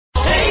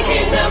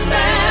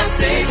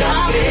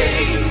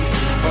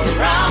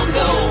around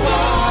the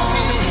world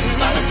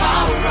by the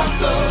power of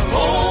the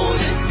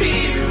Holy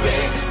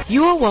Spirit.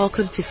 You are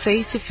welcome to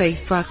Faith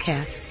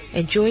broadcast.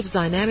 Enjoy the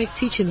dynamic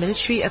teaching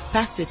ministry of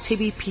Pastor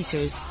T.B.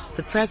 Peters,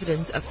 the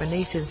president of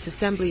Renaissance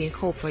Assembly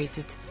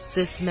Incorporated.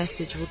 This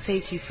message will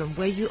take you from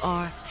where you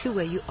are to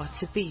where you ought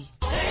to be.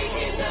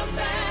 Taking the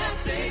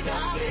message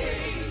of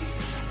faith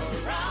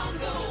around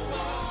the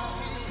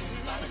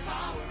world by the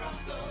power of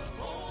the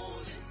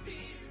Holy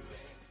Spirit.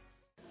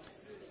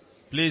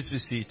 Please be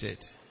seated.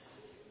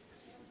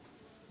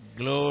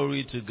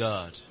 Glory to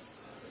God.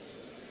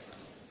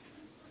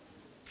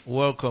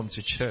 Welcome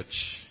to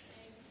church.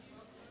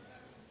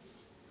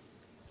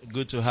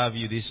 Good to have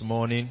you this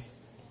morning.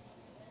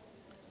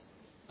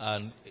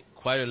 And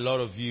quite a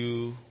lot of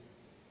you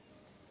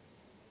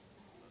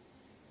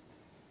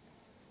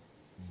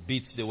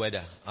beat the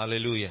weather.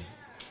 Hallelujah.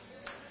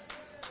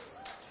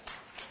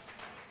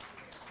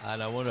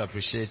 And I want to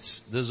appreciate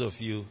those of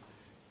you.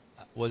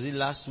 Was it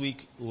last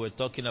week we were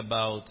talking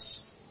about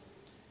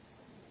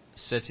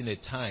setting a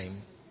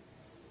time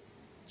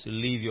to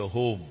leave your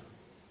home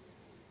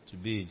to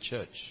be in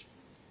church?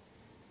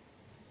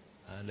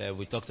 And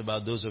we talked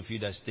about those of you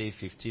that stay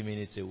 15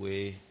 minutes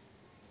away,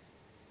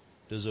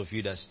 those of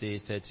you that stay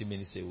 30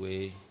 minutes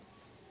away.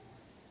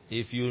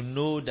 If you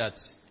know that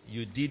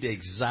you did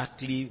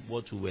exactly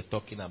what we were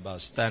talking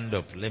about, stand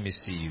up. Let me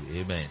see you.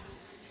 Amen.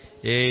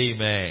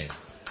 Amen.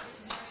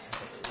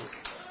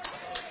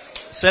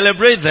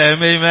 Celebrate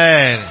them.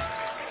 Amen.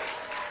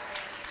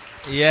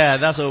 Yeah,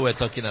 that's what we're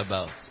talking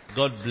about.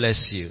 God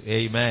bless you.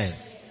 Amen.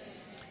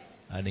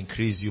 And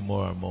increase you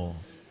more and more.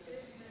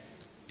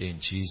 In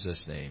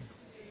Jesus' name.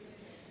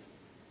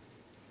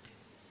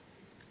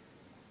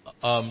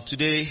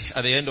 Today,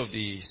 at the end of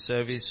the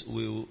service,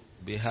 we'll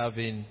be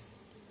having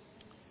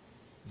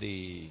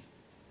the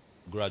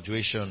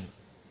graduation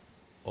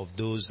of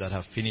those that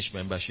have finished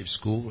membership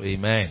school.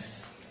 Amen.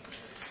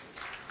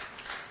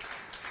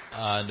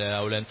 And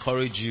I will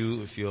encourage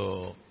you, if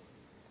you're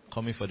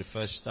coming for the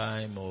first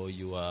time or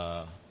you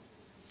are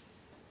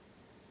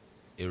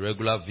a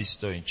regular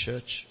visitor in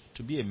church,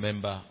 to be a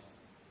member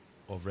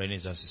of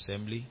Renaissance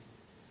Assembly.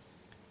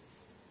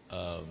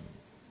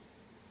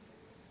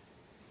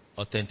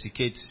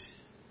 Authenticate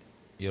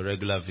your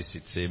regular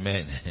visits.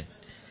 Amen.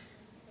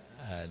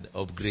 And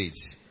upgrade.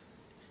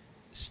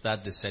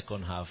 Start the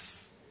second half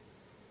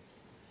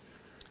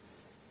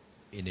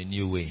in a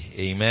new way.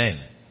 Amen.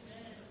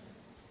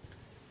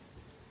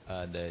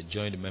 And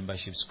join the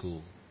membership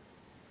school.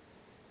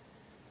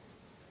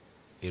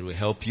 It will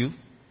help you.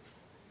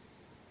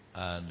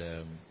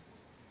 And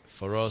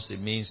for us, it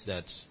means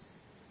that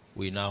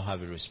we now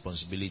have a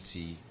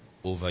responsibility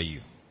over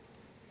you.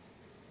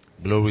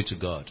 Glory to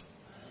God.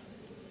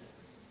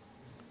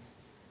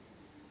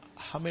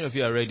 How many of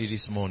you are ready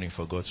this morning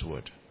for God's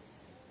word?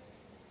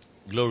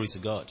 Glory to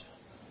God.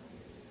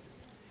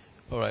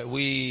 All right,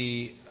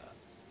 we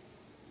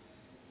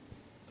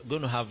are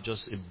going to have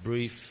just a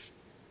brief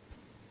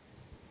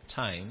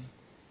time,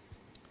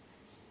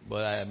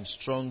 but I am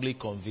strongly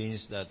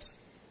convinced that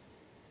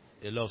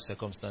a lot of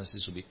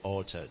circumstances will be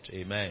altered.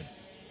 Amen.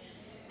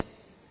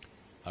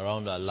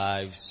 Around our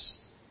lives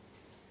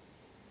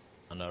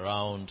and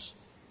around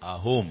our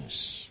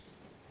homes,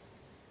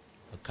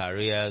 our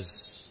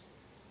careers,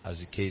 as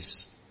the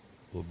case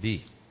will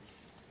be.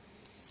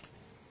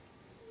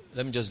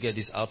 Let me just get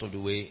this out of the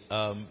way.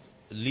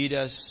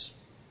 Leaders,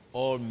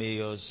 all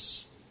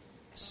mayors,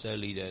 cell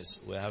leaders,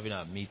 we're having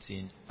our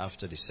meeting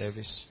after the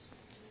service.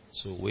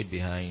 So wait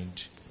behind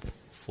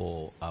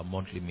for our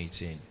monthly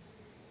meeting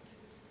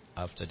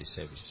after the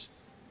service.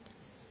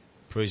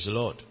 Praise the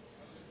Lord.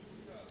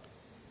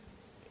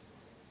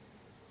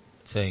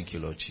 Thank you,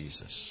 Lord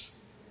Jesus.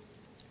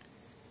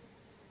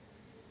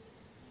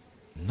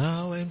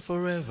 Now and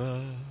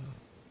forever,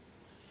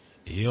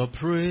 your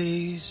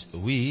praise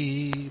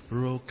we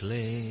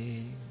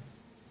proclaim.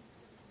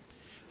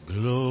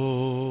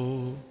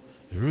 Glory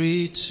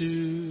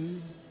to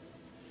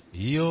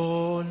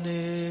your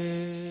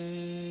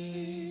name.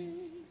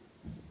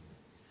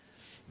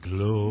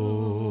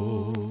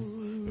 Glory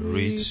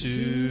to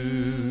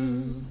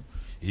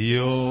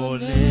your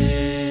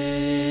name.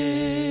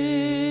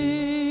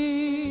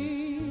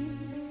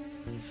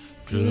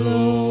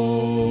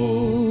 Glory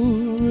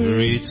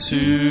to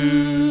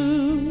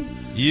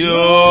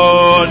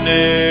your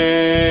name.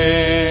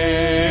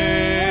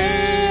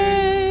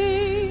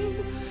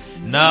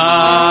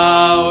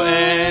 Now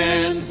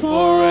and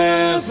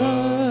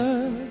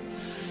forever,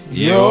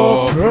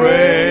 your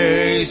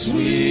praise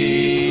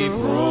we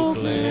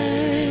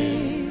proclaim.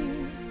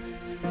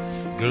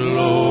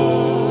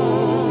 Glory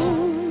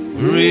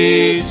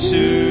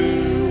to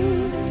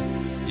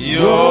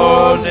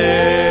your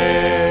name.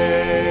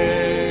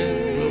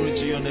 Glory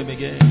to your name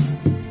again.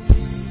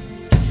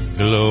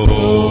 Glory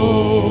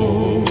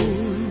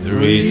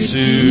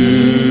to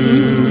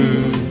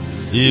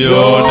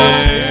your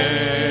name.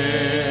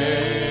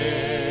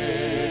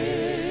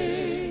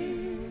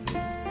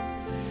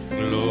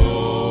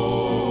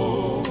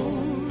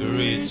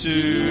 Glory to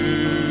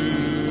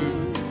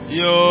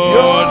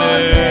your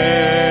name.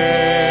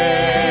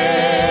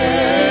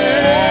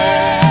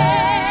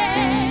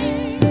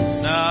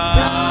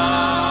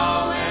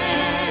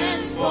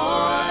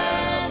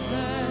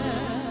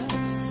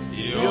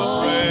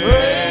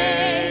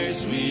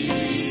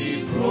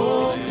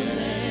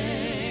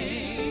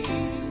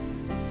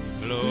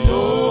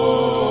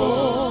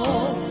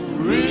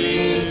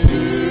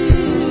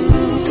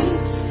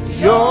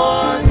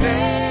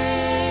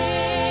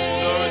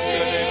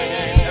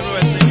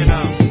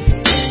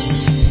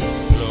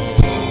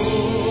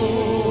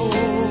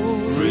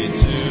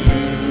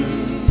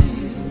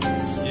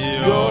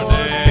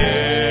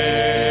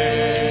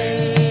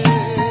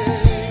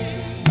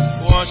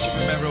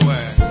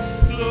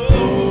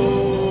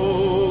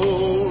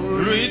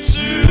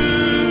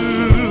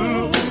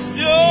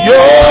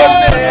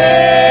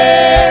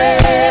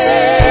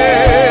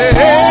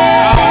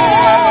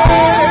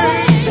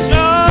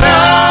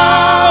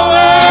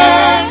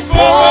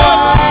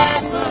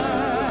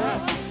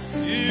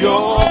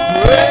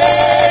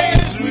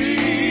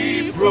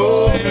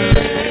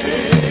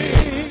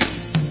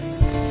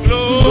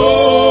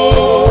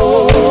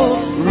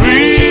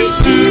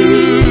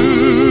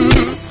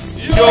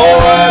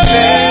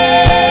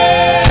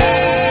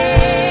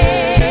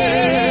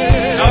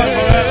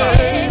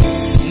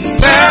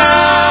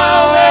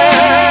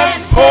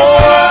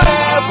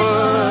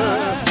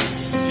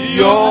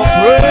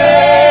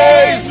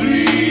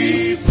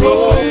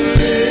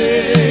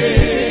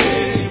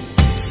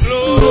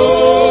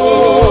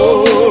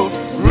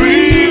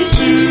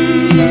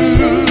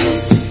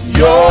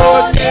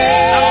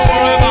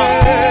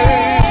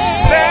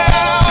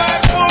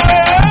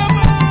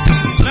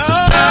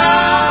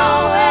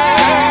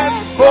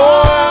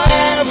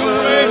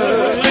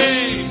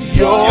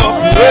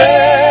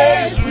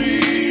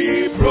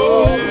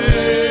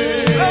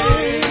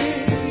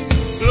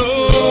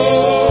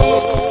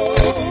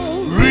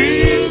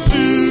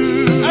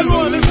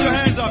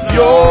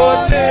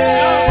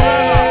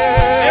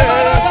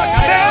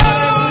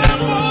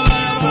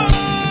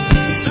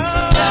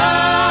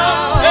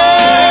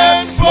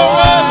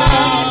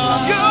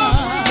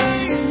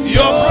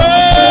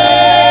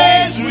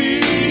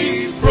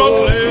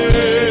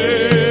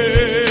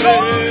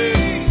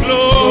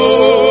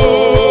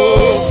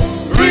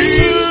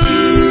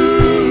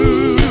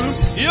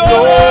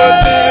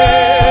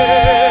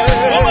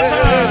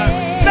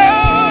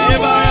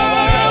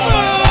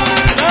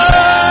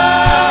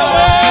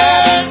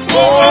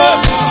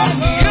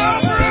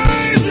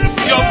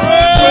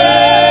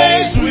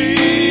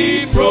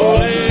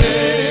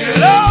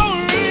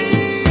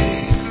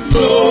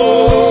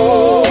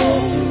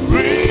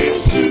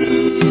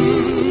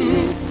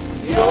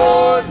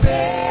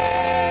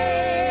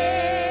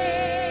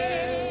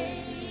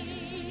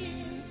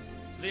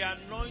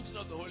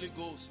 the Holy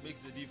Ghost makes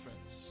the difference.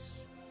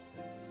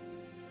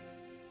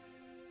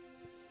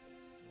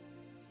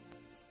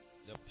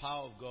 The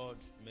power of God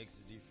makes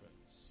the difference.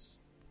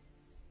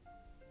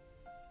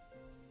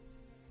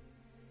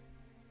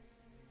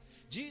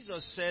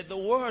 Jesus said, the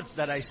words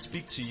that I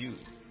speak to you,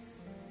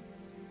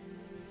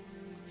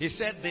 He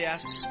said they are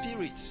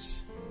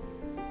spirits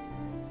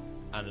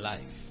and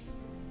life.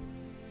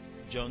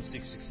 John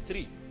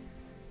 6:63.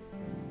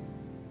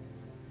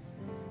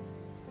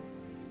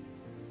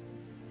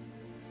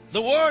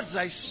 The words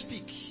I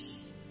speak,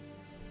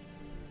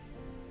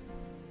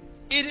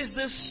 it is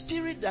the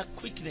spirit that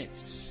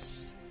quickens.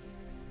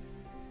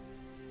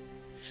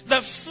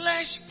 The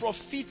flesh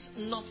profits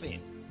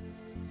nothing.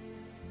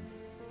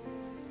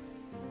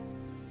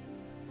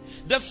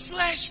 The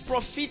flesh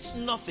profits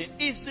nothing.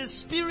 It's the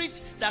spirit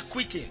that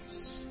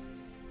quickens.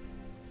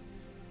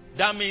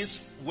 That means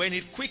when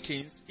it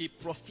quickens, it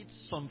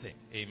profits something.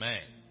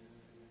 Amen.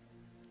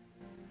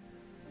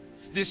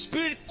 The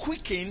spirit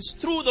quickens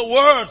through the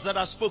words that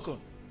are spoken.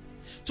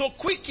 To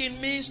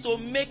quicken means to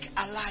make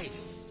alive.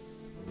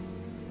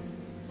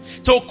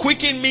 To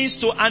quicken means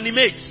to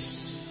animate.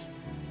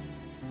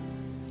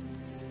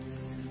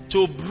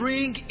 To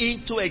bring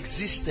into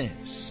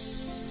existence.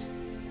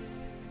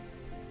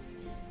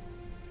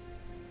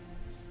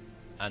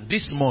 And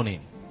this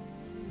morning,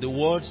 the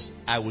words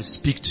I will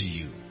speak to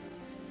you,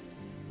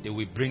 they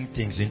will bring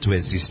things into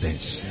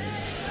existence.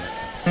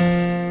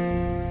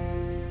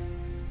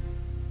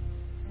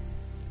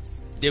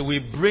 They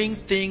will bring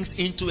things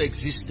into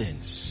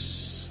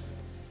existence.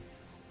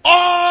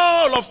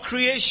 All of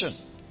creation,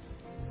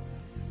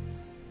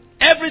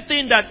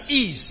 everything that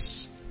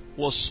is,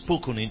 was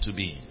spoken into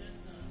being.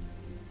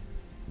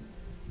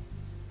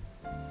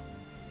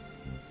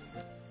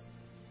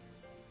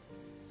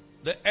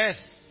 The earth,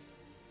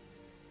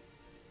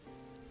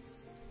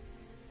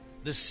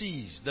 the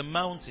seas, the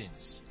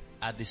mountains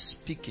are the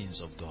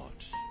speakings of God.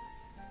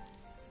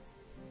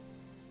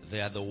 They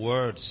are the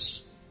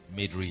words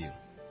made real.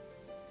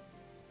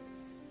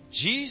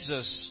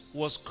 Jesus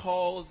was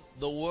called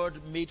the Word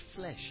made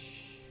flesh.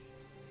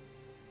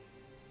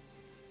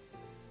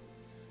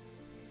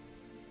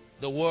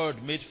 The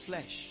Word made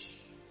flesh.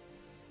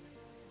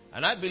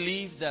 And I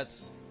believe that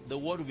the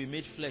Word will be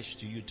made flesh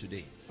to you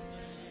today.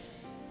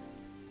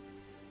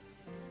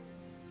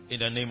 In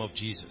the name of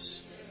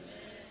Jesus.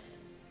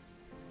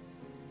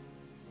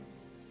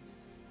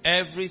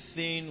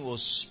 Everything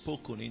was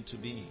spoken into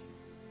being.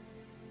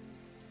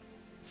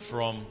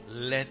 From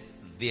let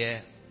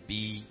there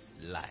be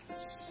light.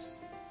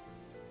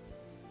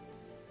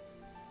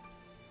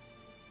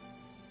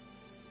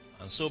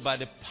 And so by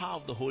the power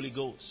of the Holy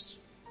Ghost,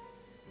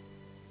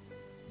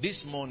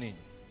 this morning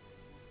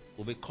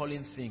we'll be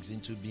calling things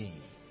into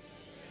being.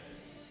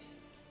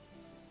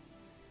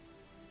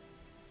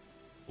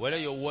 Whether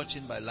you're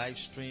watching by live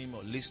stream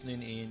or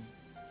listening in,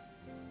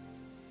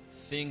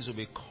 things will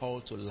be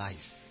called to life.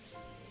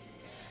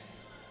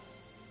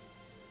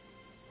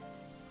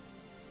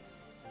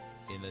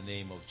 In the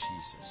name of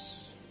Jesus.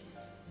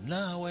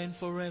 Now and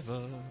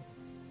forever,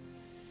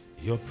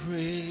 your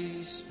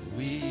praise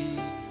we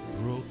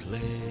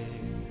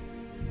proclaim.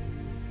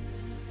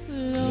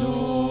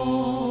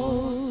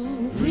 Glory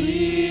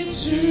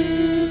to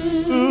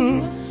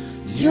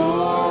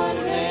your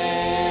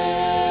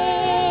name.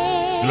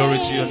 Glory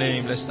to your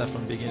name. Let's start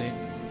from the beginning.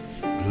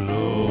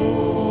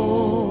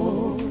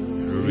 Glory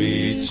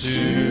to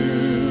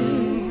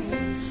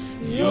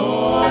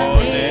your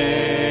name.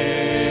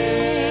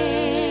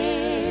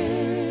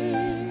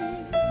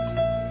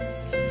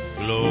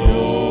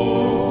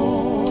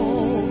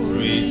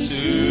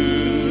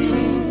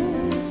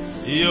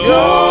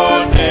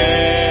 Your name,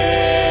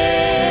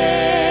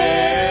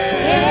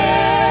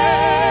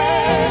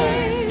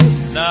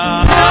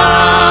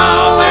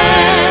 now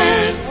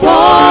and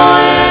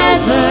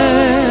forever,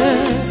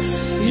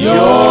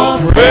 your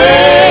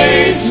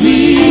praise we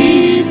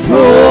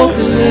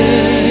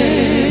proclaim.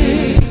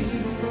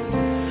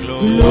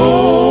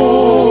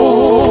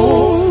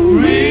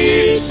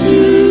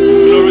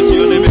 Glory to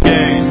your name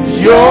again.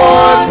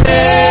 Your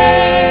name,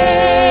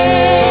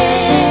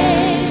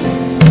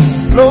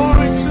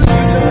 glory to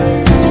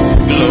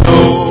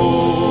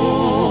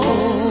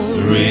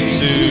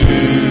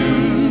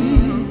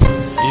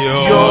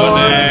your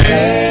name.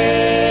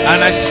 And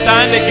I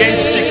stand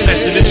against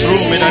sickness in this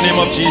room in the name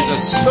of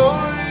Jesus.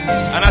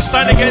 And I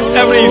stand against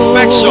every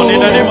infection in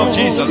the name of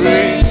Jesus.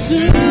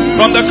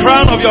 From the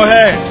crown of your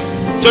head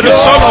to the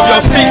sole of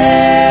your feet,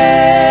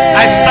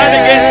 I stand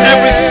against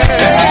every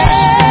sickness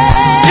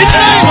in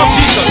the name of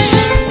Jesus.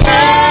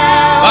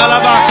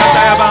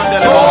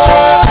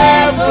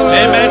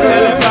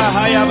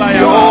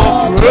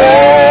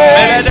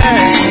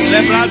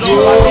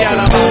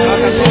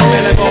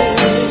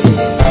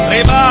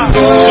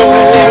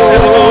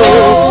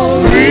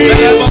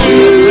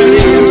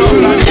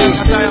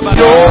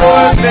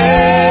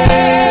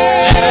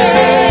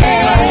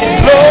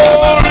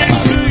 Glory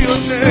to your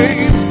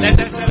name.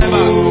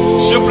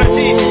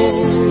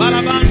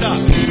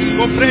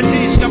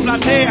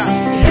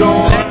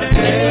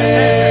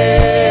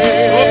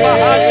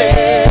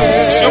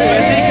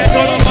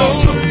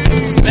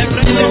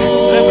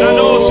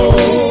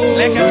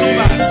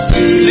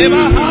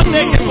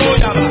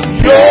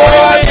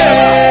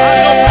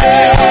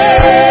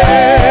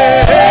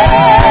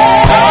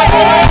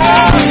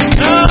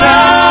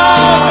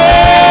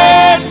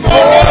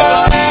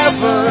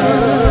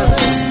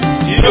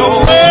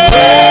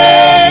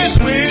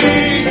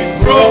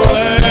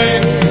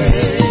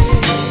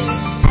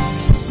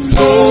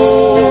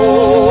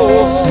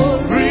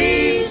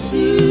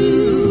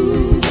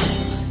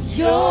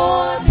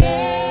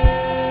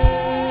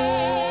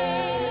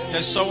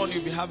 There's someone,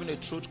 you'll be having a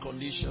throat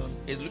condition.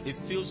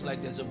 It feels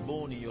like there's a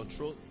bone in your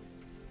throat.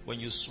 When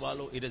you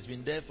swallow, it has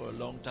been there for a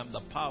long time.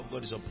 The power of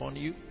God is upon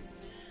you.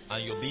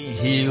 And you're being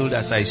healed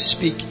as I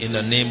speak in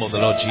the name of the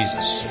Lord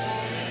Jesus.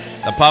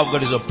 The power of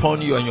God is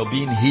upon you and you're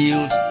being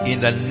healed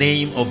in the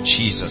name of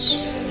Jesus.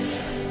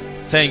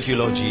 Thank you,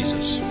 Lord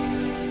Jesus.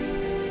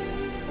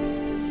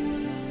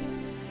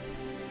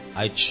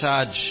 I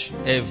charge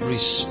every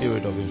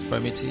spirit of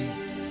infirmity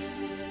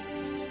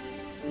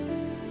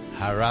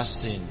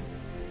harassing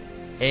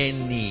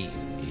any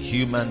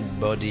human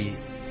body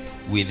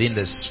within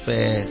the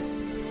sphere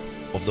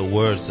of the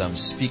words I'm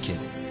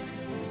speaking.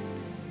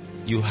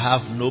 You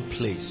have no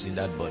place in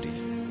that body.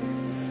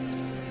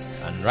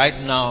 And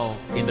right now,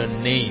 in the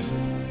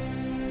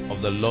name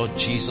of the Lord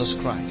Jesus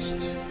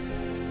Christ,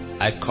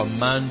 I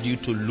command you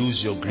to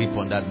lose your grip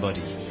on that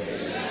body.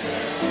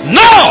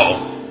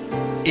 Now!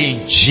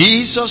 In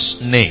Jesus'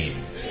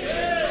 name,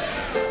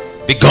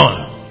 be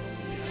gone.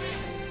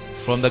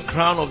 From the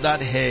crown of that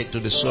head to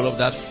the sole of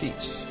that feet,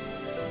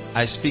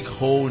 I speak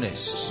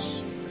wholeness,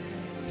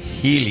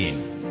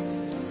 healing,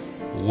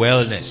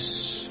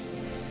 wellness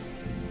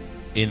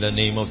in the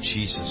name of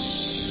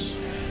Jesus.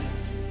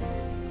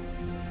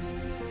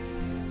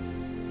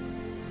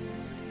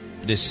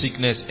 The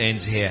sickness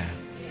ends here.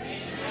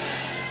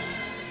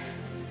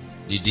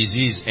 The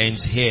disease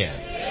ends here.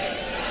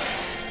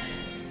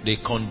 The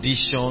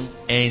condition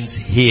ends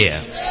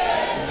here.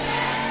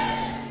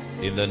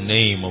 In the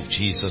name of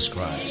Jesus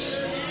Christ.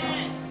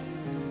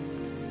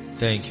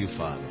 Thank you,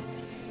 Father.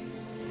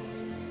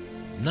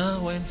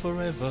 Now and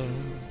forever,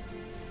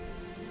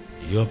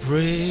 your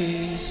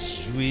praise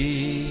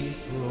we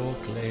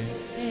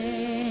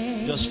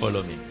proclaim. Just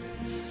follow me.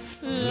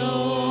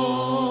 Glory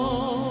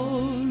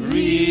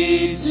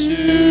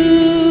to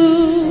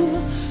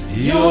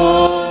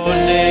your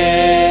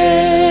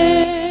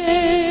name.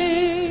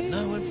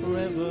 Now and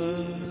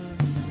forever.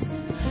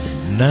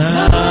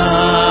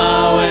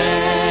 Now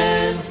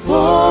and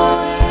forever.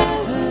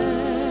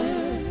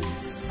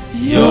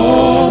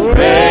 Your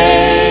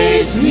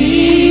praise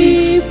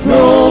we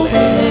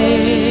proclaim.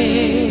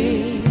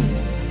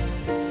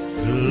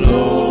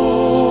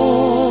 Glory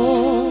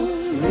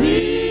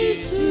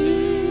to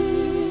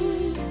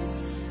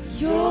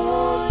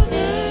your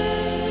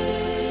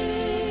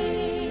name.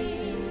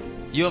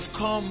 You have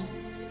come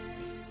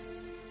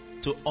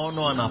to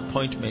honor an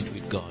appointment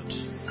with God.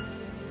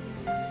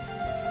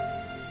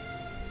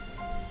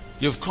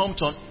 You've come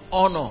to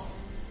honor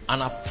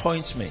an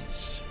appointment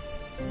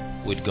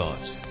with God.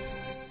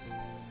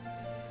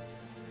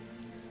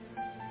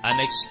 And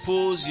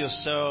expose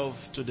yourself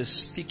to the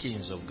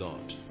speakings of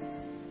God.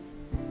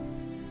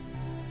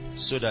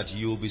 So that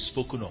you will be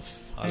spoken of.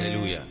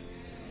 Hallelujah.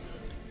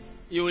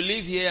 You will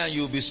live here and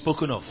you will be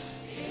spoken of.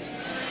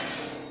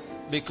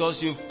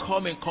 Because you've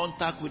come in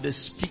contact with the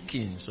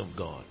speakings of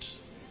God.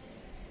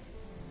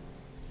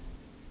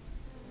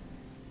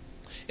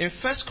 In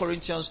 1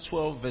 Corinthians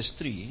 12 verse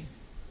 3,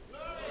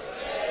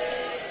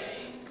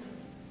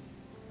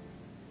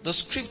 the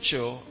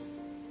scripture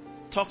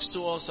talks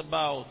to us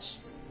about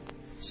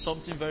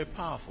something very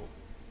powerful.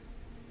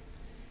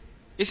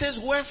 It says,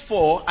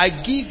 wherefore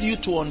I give you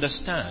to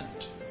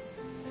understand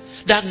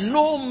that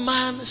no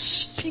man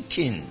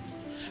speaking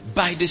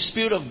by the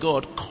Spirit of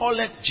God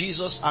calleth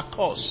Jesus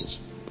accursed,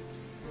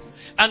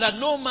 and that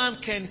no man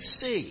can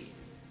say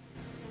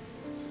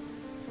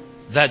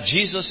that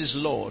Jesus is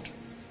Lord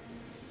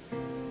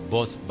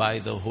but by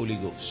the Holy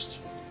Ghost.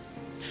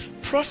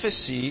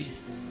 Prophecy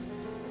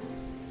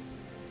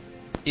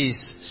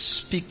is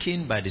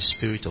speaking by the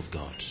Spirit of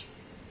God.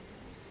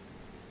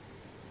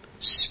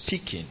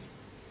 Speaking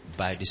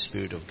by the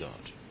Spirit of God.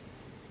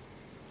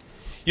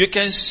 You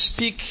can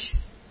speak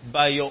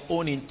by your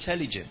own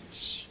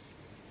intelligence.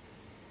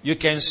 You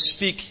can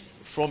speak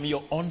from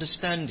your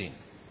understanding.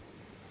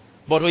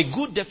 But a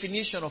good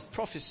definition of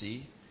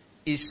prophecy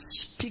is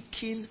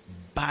speaking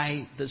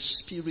by the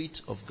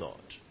Spirit of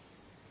God.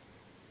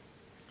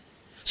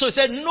 So it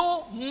said,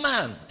 no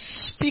man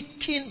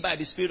speaking by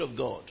the Spirit of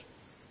God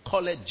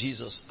calleth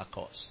Jesus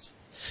accursed.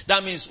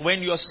 That means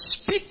when you are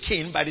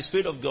speaking by the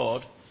Spirit of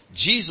God,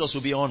 Jesus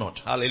will be honored.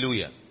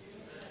 Hallelujah.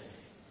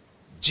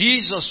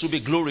 Jesus will be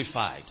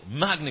glorified,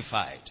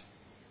 magnified.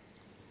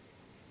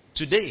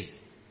 Today,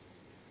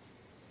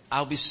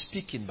 I'll be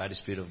speaking by the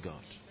Spirit of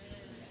God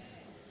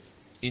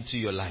into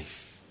your life.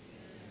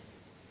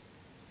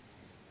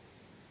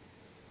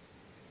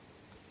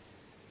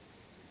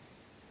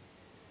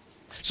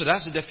 So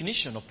that's the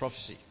definition of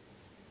prophecy.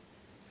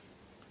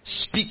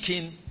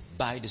 Speaking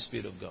by the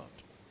Spirit of God.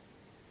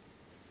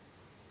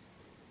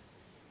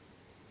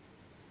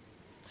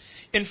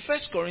 In 1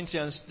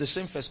 Corinthians, the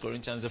same 1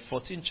 Corinthians, the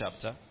 14th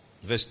chapter,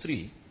 verse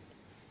 3,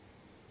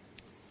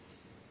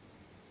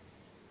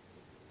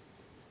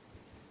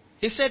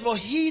 he said, but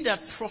he that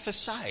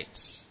prophesied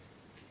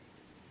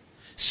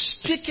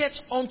speaketh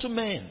unto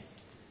men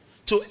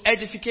to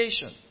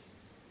edification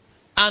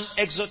and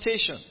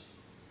exhortation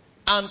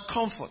and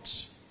comfort.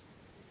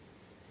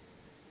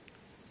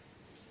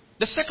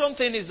 The second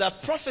thing is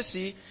that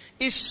prophecy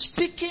is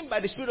speaking by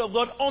the Spirit of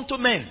God unto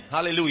men.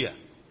 Hallelujah.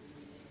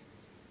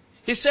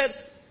 He said,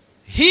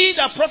 he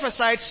that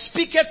prophesied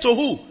speaketh to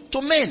who?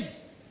 To men.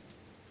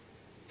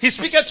 He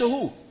speaketh to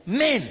who?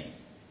 Men.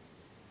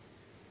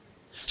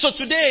 So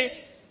today,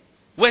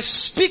 we're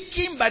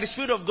speaking by the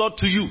Spirit of God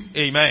to you.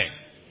 Amen.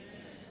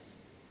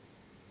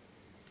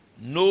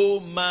 No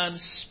man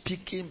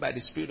speaking by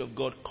the Spirit of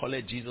God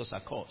calleth Jesus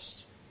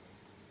accursed.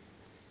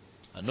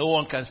 And no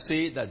one can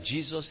say that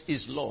Jesus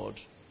is Lord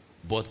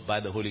but by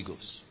the Holy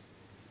Ghost.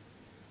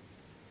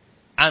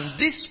 And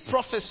this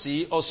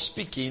prophecy or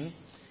speaking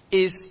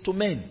is to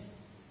men.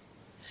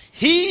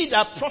 He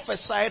that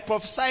prophesied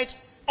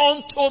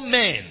unto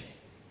men.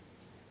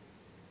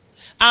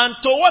 And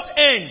to what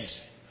end?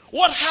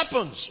 What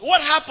happens?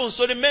 What happens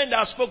to the men that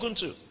are spoken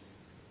to?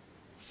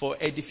 For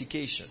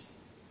edification.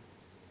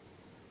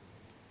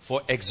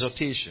 For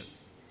exhortation.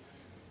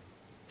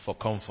 For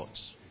comfort.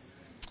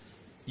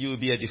 You will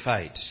be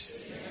edified.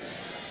 Amen.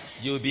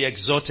 You will be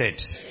exhorted.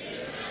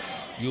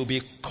 Amen. You will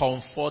be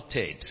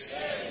comforted.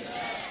 Amen.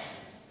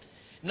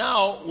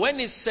 Now, when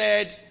he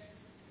said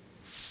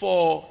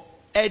for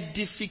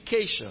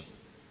edification,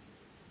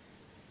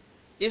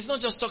 it's not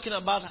just talking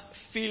about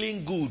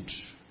feeling good.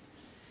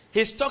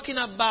 He's talking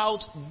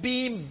about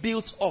being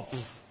built up.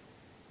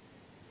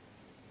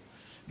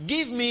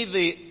 Give me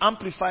the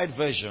amplified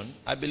version,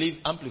 I believe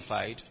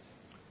amplified,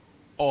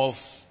 of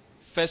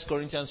 1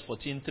 Corinthians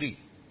 14:3.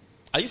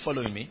 Are you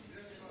following me?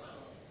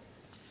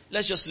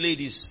 Let's just lay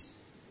this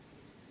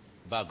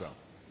background.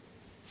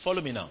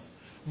 Follow me now.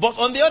 But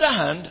on the other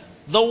hand,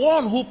 the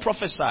one who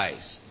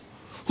prophesies,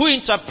 who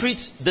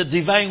interprets the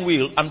divine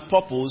will and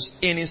purpose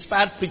in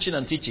inspired preaching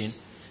and teaching,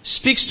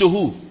 speaks to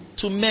who?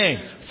 To men.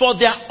 For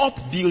their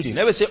upbuilding.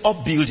 Let me say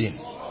upbuilding.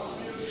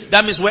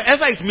 That means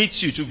wherever it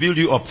meets you, to build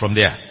you up from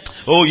there.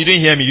 Oh, you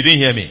didn't hear me. You didn't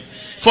hear me.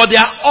 For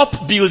their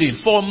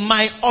upbuilding. For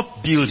my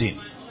upbuilding.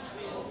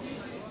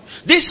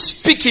 This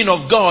speaking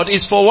of God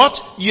is for what?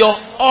 Your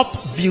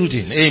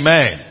upbuilding.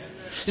 Amen.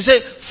 He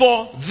said,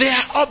 for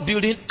their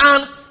upbuilding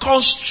and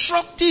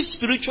constructive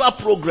spiritual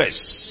progress.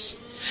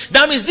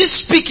 That means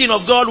this speaking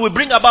of God will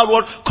bring about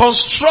what?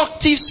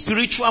 Constructive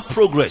spiritual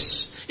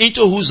progress.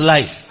 Into whose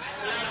life?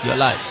 Your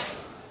life.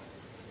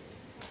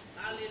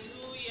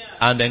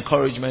 And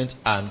encouragement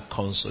and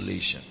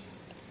consolation.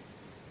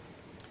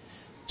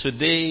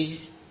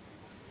 Today,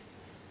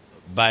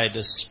 by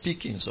the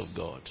speakings of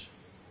God,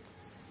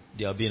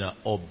 there will be an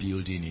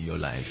upbuilding in your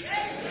life.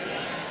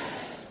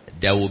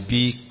 There will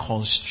be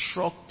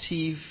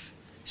constructive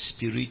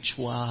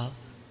spiritual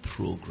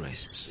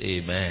progress.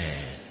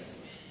 Amen.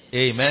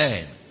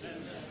 Amen.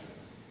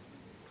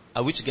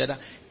 Are we together?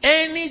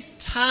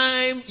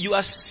 Anytime you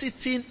are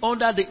sitting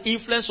under the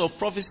influence of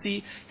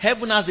prophecy,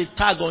 heaven has a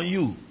tag on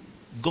you.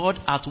 God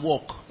at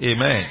work.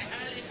 Amen.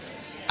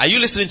 Are you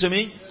listening to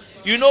me?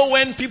 You know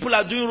when people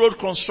are doing road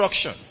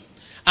construction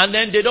and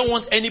then they don't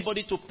want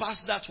anybody to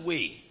pass that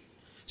way.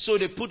 So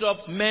they put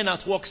up men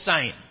at work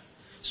sign.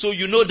 So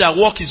you know that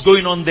work is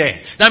going on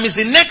there. That means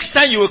the next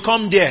time you will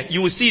come there,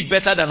 you will see it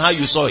better than how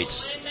you saw it.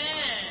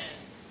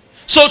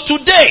 So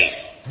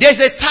today, there's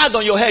a tag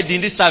on your head in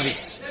this service.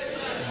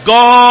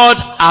 God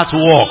at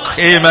work.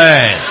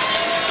 Amen.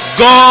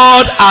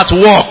 God at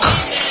work.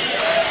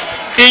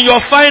 In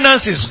your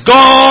finances,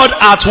 God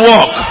at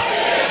work.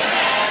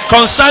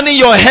 Concerning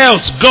your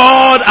health,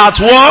 God at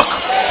work.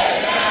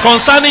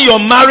 Concerning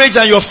your marriage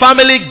and your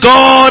family,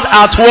 God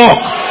at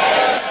work.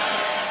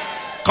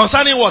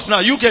 Concerning what? Now,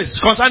 you guys,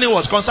 concerning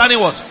what? Concerning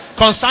what?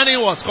 Concerning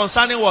what?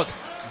 Concerning what?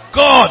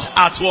 God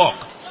at work.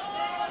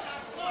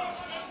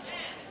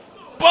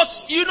 But,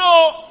 you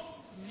know,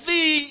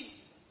 the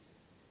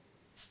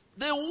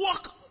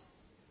work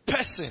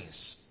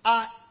persons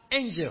are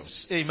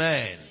angels.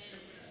 Amen.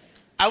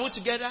 Are we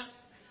together?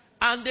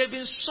 And they've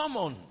been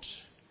summoned.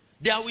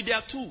 They are with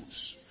their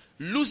tools.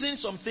 Losing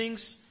some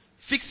things.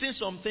 Fixing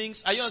some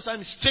things. Are you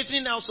understanding?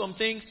 Straightening out some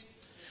things.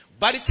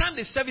 By the time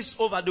the service is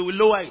over, they will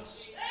lower it.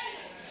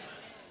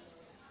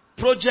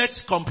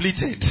 Project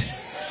completed.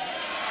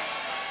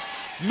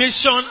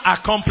 Mission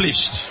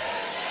accomplished.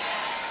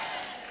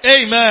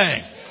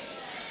 Amen.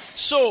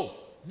 So,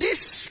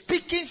 this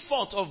speaking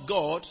forth of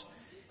God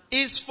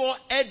is for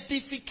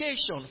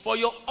edification, for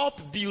your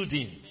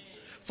upbuilding,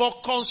 for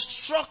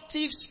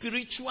constructive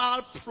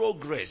spiritual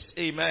progress.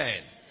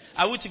 Amen.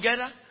 Are we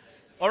together?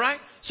 Alright?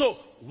 So,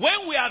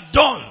 when we are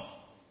done,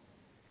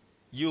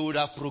 you would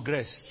have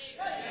progressed.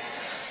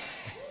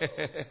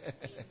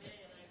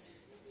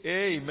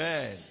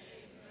 Amen.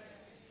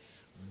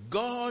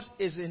 God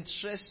is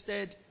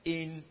interested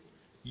in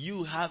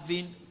you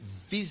having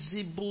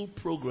visible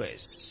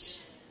progress.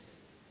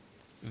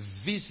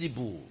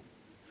 Visible.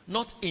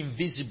 Not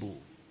invisible.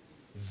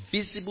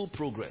 Visible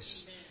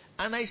progress.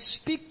 And I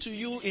speak to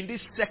you in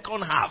this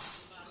second half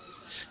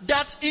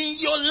that in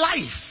your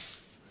life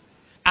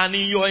and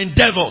in your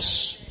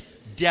endeavors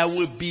there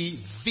will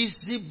be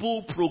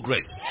visible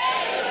progress.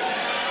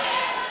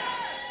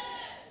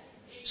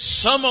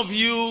 Some of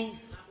you,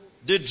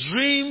 the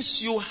dreams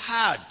you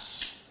had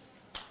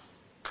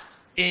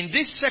in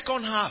this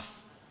second half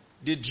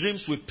the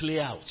dreams will play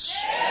out.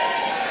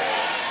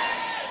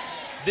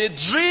 The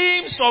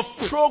dreams of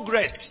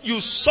progress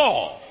you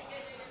saw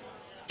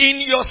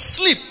in your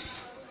sleep,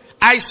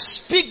 I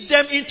speak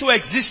them into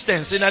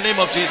existence in the name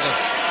of Jesus.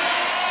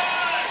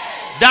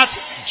 That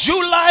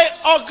July,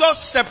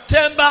 August,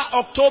 September,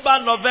 October,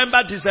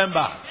 November,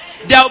 December,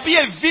 there will be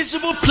a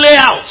visible play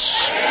out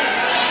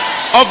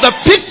of the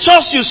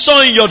pictures you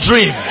saw in your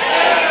dream.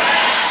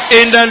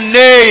 In the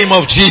name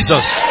of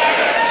Jesus.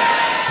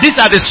 These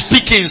are the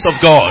speakings of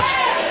God.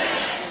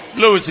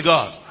 Glory to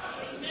God.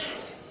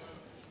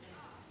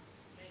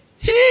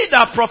 He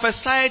that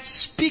prophesied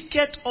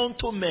speaketh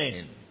unto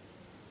men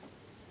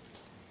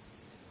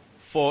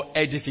for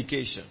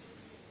edification,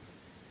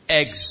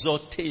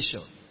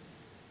 exhortation,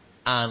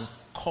 and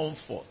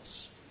comfort.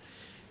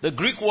 The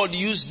Greek word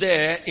used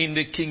there in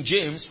the King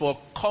James for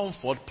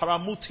comfort,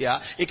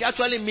 paramutia, it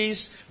actually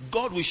means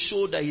God will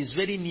show that He's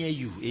very near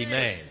you.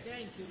 Amen.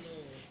 Thank you,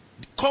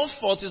 Lord.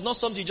 Comfort is not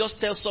something you just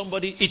tell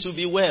somebody, it will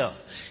be well.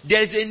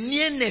 There is a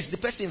nearness the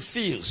person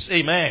feels.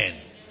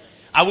 Amen.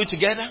 Are we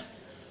together?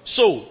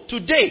 So,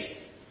 today,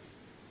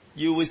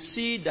 you will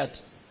see that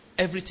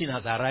everything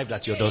has arrived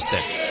at your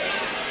doorstep.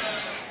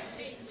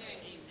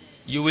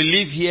 You will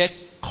live here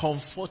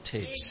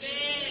comforted.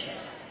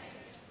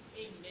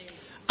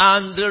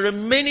 And the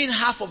remaining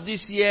half of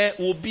this year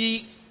will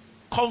be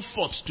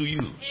comfort to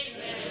you.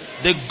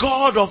 The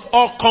God of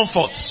all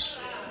comfort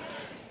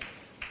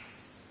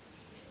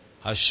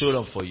has showed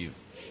up for you.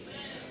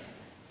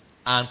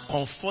 And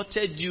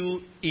comforted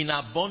you in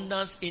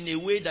abundance in a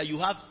way that you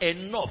have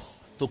enough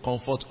to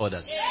comfort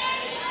others.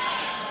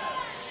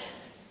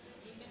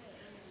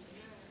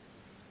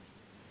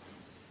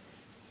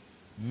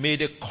 May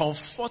the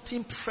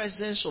comforting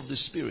presence of the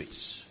Spirit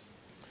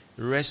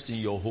rest in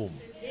your home.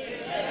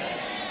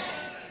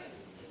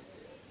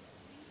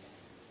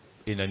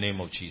 In the name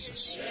of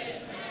Jesus.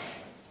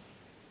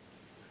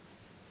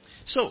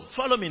 So,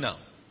 follow me now.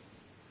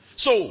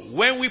 So,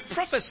 when we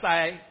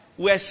prophesy,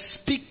 we're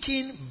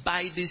speaking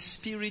by the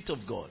Spirit of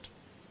God.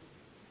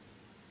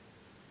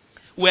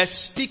 We're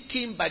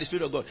speaking by the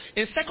Spirit of God.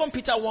 In 2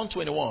 Peter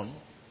 1:21,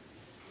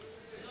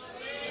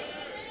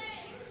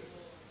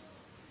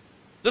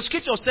 the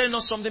scripture is telling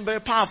us something very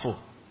powerful.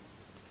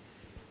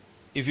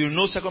 If you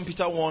know 2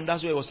 Peter 1,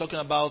 that's where it was talking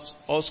about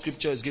all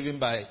scripture is given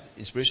by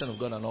inspiration of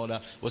God and all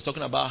that. It was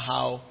talking about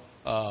how,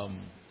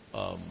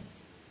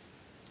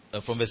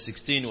 from verse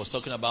 16, it was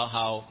talking about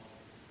how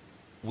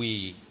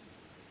we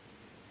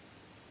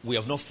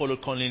have not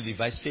followed cunningly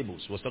devised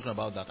fables. It was talking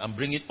about that. I'm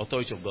bringing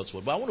authority of God's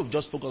word. But I want to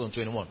just focus on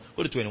 21.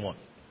 Go to 21.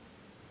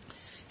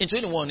 In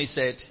 21, he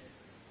said,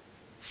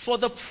 for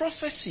the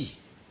prophecy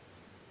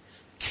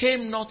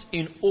came not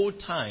in old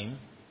time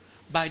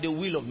by the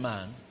will of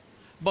man,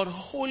 but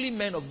holy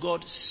men of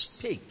God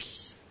spake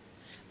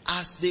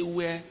as they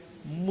were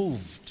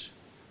moved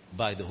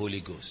by the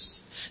Holy Ghost.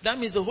 That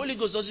means the Holy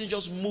Ghost doesn't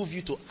just move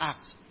you to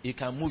act, it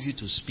can move you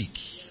to speak.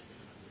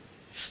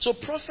 So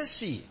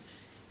prophecy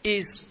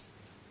is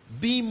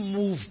being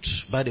moved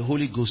by the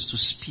Holy Ghost to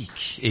speak.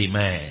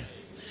 Amen.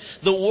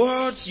 The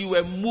words you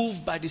were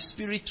moved by the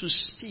Spirit to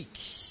speak.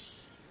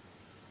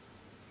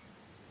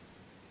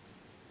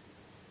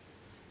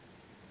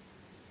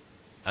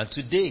 And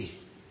today,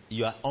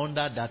 you are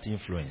under that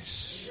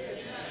influence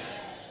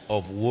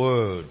of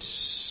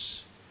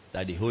words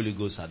that the Holy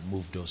Ghost had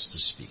moved us to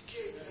speak.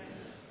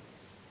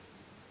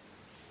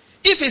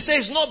 If he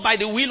says not by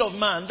the will of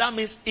man, that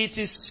means it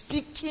is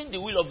speaking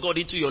the will of God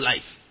into your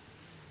life.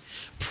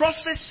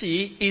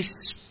 Prophecy is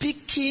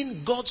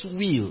speaking God's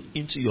will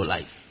into your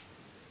life.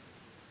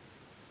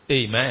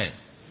 Amen.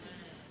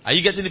 Are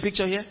you getting the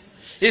picture here?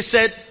 He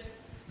said,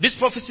 this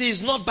prophecy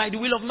is not by the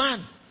will of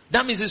man.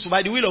 That means it's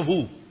by the will of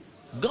who?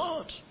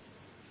 God.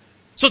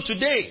 So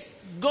today,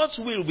 God's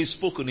will will be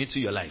spoken into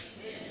your life.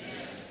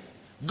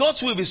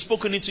 God's will will be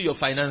spoken into your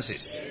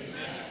finances.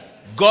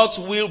 God's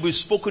will will be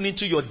spoken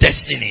into your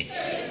destiny.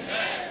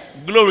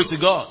 Glory to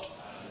God.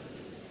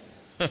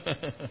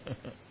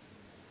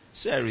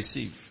 Say, I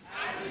receive.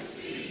 I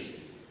receive.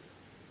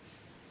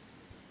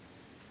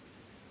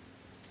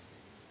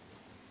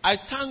 I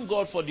thank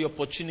God for the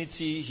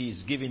opportunity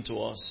He's given to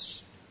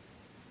us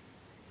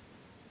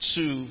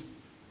to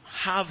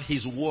have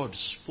His word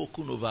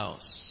spoken over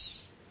us.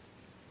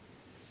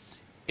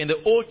 In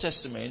the Old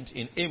Testament,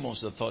 in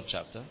Amos, the 3rd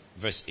chapter,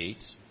 verse 8,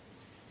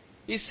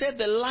 He said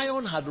the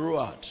lion had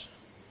roared.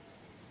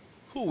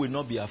 Who will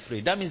not be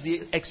afraid? That means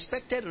the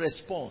expected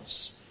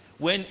response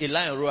when a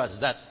lion roars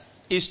that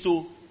is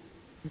to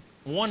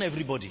warn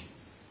everybody.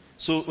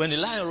 So when a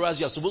lion roars,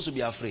 you are supposed to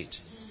be afraid.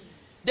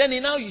 Then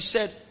he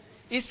said,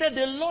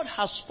 the Lord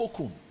has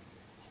spoken.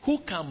 Who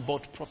can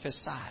but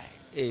prophesy?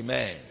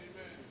 Amen.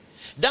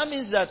 That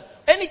means that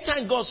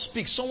anytime God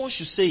speaks, someone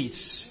should say it.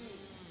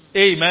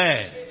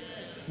 Amen.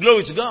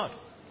 Glory to God.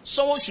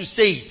 Someone should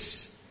say it.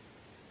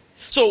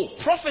 So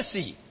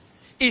prophecy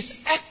is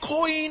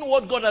echoing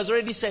what God has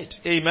already said.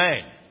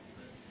 Amen.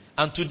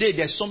 And today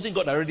there's something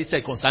God already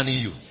said concerning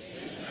you.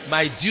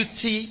 My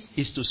duty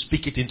is to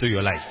speak it into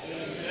your life.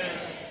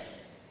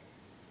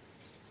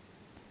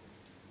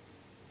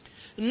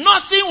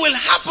 Nothing will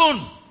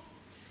happen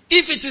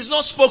if it is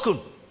not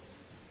spoken.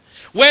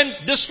 When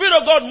the Spirit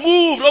of God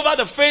moved over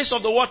the face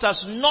of the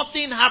waters,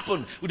 nothing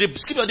happened. The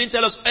scripture didn't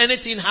tell us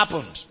anything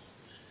happened.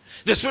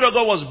 The Spirit of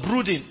God was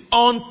brooding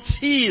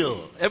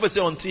until, everybody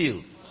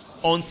say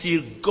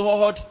until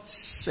God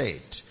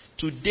said.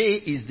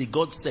 Today is the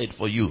God said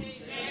for you.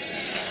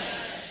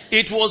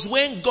 It was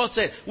when God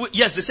said,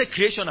 yes, they say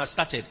creation has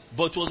started,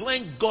 but it was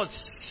when God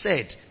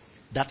said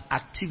that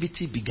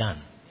activity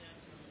began.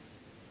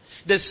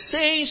 The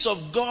sayings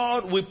of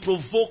God will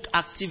provoke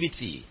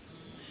activity.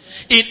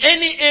 In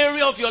any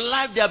area of your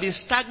life, there have been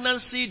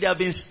stagnancy, there have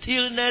been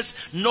stillness,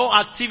 no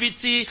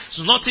activity,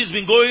 so nothing's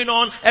been going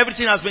on,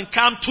 everything has been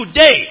calm.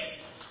 Today,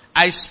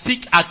 I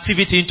speak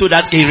activity into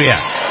that area.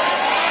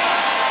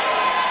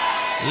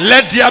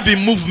 Let there be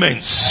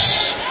movements.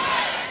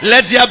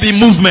 Let there be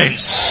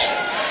movements.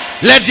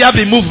 Let there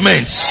be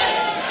movements.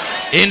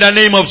 In the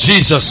name of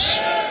Jesus.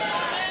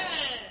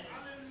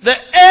 The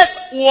earth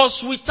was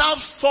without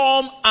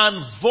form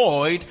and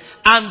void,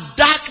 and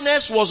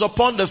darkness was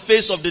upon the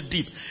face of the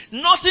deep.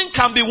 Nothing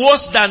can be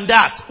worse than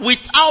that.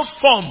 Without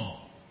form.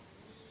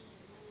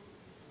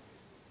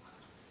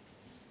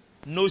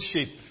 No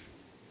shape.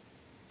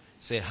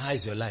 Say, how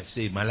is your life?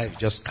 Say, my life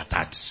just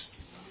scattered.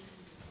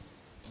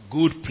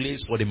 Good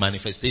place for the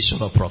manifestation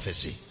of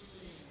prophecy.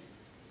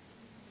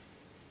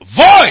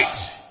 Void.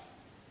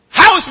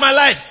 How is my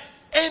life?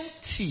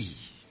 Empty.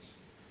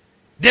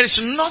 There is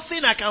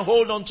nothing I can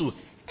hold on to.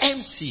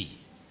 Empty.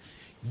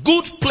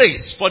 Good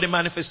place for the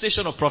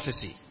manifestation of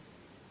prophecy.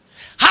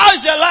 How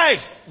is your life?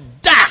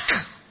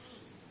 Dark.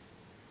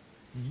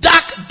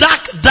 Dark,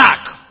 dark,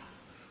 dark.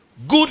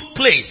 Good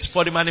place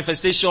for the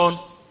manifestation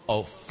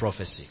of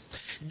prophecy.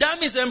 That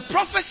means when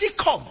prophecy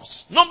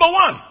comes, number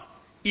one,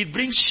 it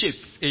brings shape.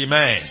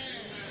 Amen.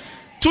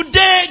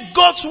 Today,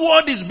 God's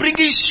word is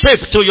bringing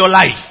shape to your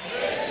life.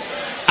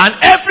 And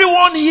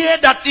everyone here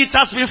that it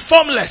has been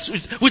formless,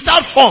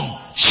 without form,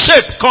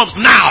 shape comes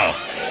now.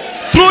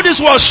 Through this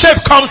word,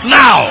 shape comes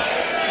now.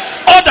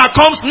 Order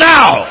comes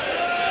now.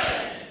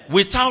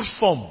 Without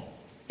form,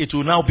 it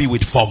will now be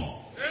with form.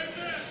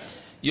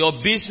 Your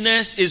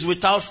business is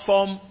without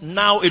form,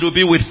 now it will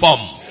be with form.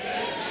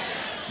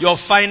 Your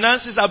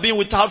finances are being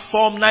without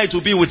form, now it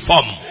will be with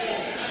form.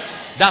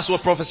 That's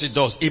what prophecy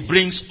does. It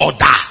brings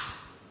order.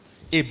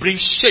 It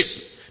brings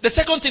shape. The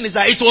second thing is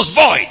that it was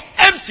void,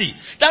 empty.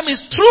 That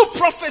means through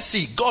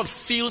prophecy, God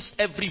fills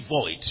every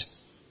void.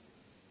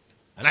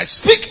 And I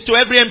speak to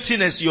every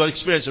emptiness you are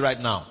experiencing right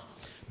now.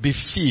 Be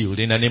filled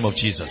in the name of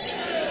Jesus.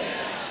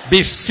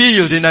 Be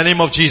filled in the name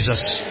of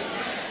Jesus.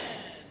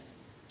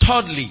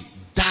 Thirdly,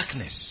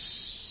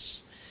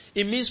 darkness.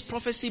 It means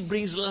prophecy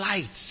brings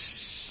light,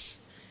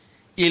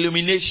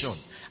 illumination,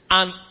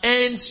 and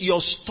ends your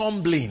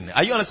stumbling.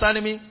 Are you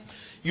understanding me?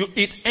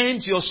 It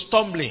ends your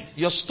stumbling.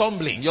 You're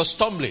stumbling. You're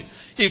stumbling.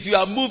 If you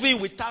are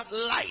moving without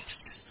light,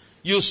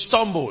 you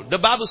stumble. The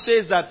Bible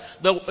says that,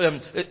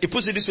 it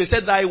puts it this way, it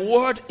said, thy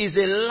word is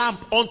a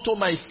lamp unto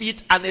my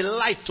feet and a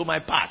light to my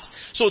path.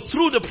 So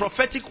through the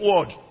prophetic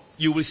word,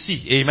 you will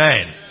see.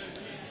 Amen.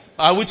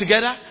 Are we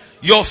together?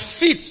 Your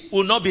feet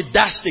will not be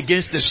dashed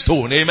against the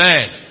stone.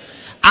 Amen.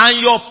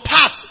 And your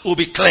path will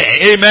be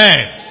clear.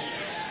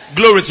 Amen.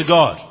 Glory to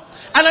God.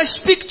 And I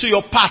speak to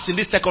your path in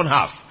this second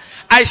half.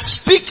 I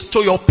speak to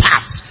your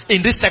path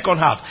in this second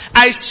half.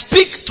 I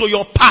speak to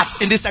your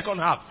path in this second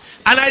half.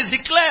 And I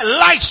declare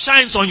light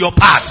shines on your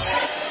path.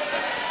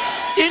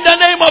 In the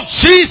name of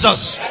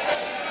Jesus.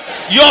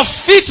 Your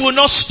feet will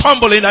not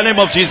stumble in the name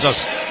of Jesus.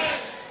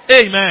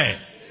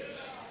 Amen.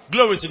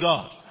 Glory to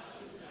God.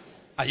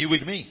 Are you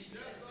with me?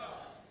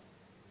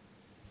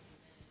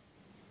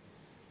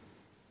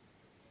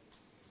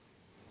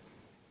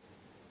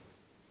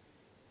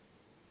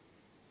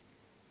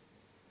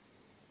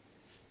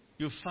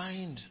 You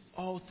find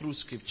all through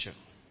scripture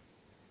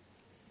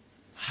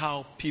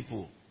how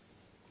people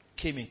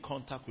came in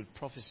contact with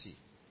prophecy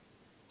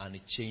and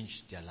it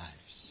changed their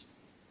lives.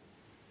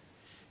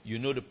 You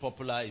know the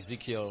popular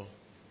Ezekiel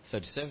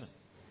 37,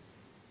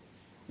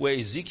 where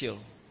Ezekiel,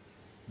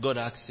 God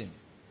asked him,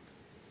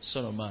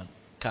 Son of man,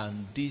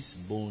 can these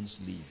bones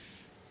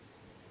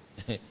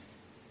live?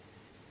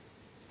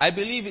 I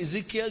believe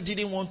Ezekiel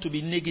didn't want to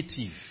be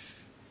negative.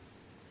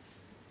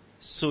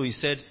 So he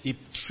said, he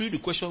threw the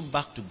question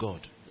back to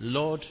God.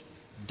 Lord,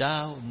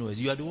 thou knowest.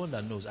 You are the one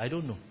that knows. I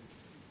don't know.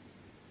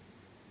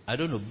 I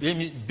don't know.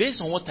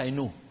 Based on what I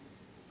know,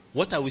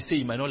 what I will say,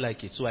 you might not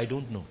like it. So I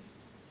don't know.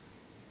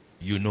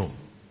 You know.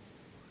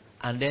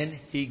 And then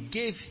he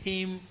gave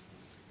him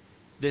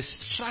the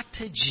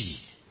strategy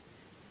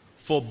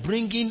for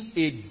bringing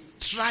a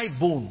dry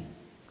bone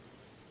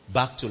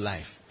back to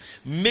life.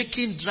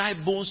 Making dry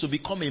bones to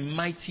become a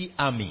mighty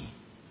army.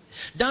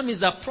 That means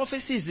that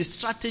prophecy is the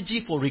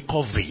strategy for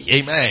recovery.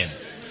 Amen.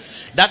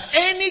 That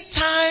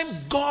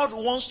anytime God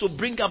wants to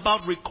bring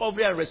about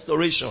recovery and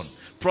restoration,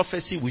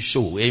 prophecy will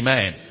show.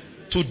 Amen.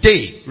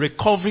 Today,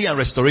 recovery and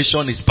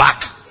restoration is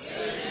back.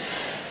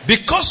 Amen.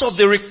 Because of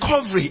the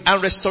recovery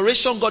and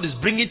restoration God is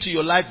bringing to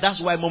your life,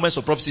 that's why Moments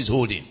of Prophecy is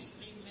holding.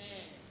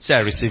 Amen. Say,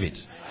 I receive it.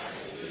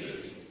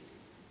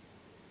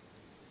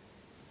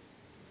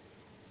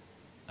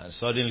 And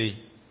suddenly,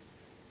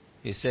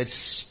 he said,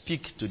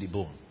 speak to the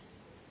bone.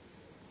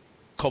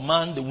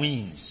 Command the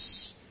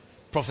winds.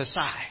 Prophesy.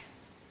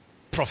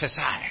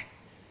 Prophesy.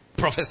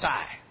 Prophesy.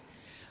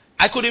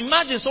 I could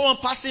imagine someone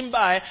passing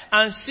by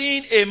and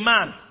seeing a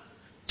man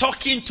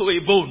talking to a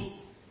bone.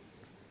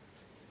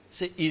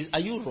 Say, are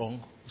you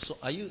wrong? So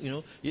are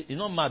you, you're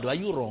not mad. Are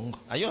you wrong?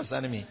 Are you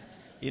understanding me?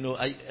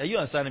 Are you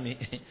understanding me?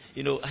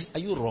 Are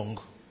you wrong?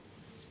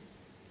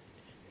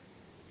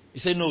 He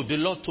said, no, the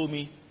Lord told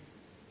me.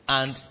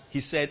 And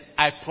he said,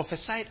 I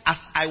prophesied as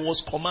I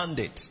was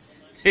commanded.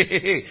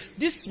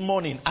 This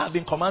morning, I've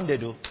been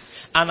commanded,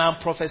 and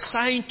I'm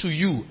prophesying to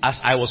you as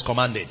I was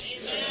commanded.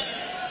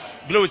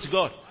 Amen. Glory to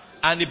God.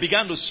 And he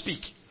began to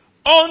speak.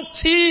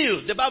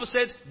 Until, the Bible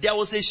says, there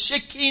was a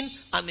shaking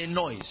and a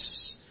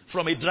noise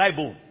from a dry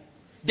bone.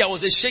 There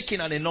was a shaking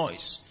and a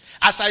noise.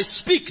 As I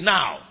speak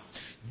now,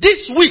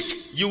 this week,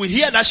 you will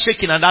hear that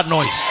shaking and that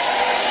noise.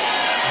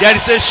 There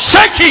is a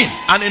shaking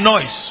and a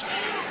noise.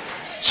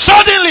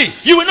 Suddenly,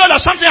 you will know that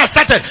something has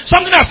started.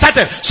 Something has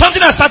started.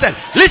 Something has started.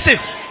 Listen,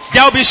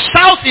 there will be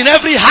shouts in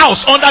every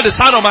house under the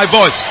sound of my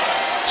voice.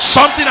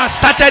 Something has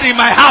started in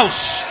my house.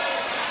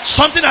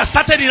 Something has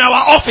started in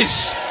our office.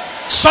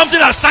 Something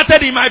has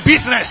started in my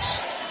business.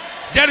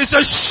 There is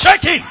a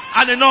shaking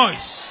and a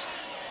noise.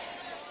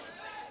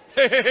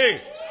 Hey, hey,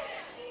 hey.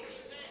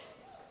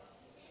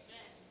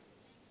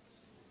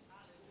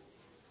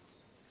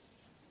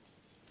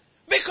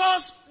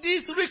 Because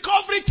this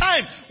recovery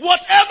time,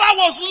 whatever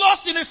was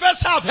lost in the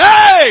first half,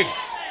 hey!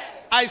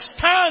 I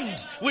stand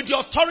with the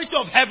authority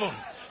of heaven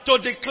to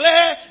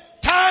declare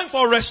time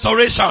for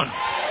restoration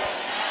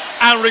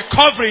and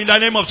recovery in the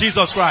name of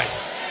Jesus Christ.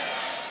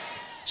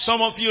 Some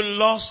of you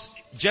lost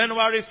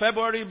January,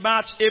 February,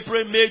 March,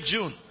 April, May,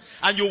 June,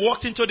 and you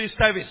walked into this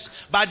service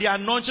by the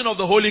anointing of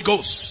the Holy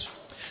Ghost.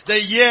 The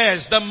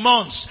years, the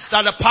months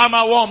that the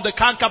palmer worm, the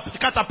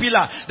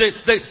caterpillar,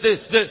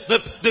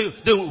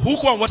 the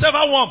hookworm,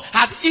 whatever worm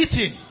had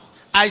eaten,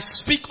 I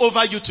speak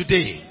over you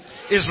today,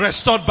 is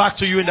restored back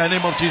to you in the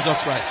name of Jesus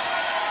Christ.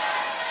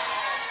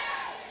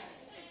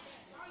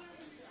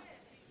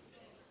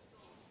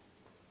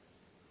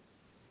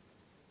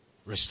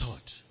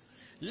 Restored.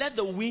 Let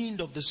the wind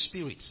of the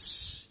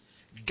spirits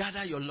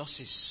gather your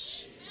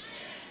losses,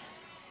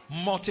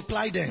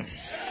 multiply them,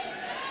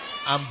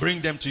 and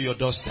bring them to your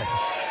doorstep.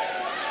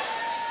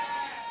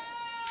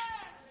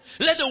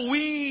 Let the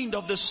wind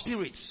of the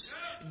spirits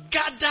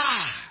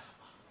gather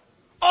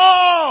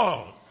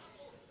all,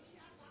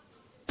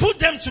 put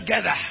them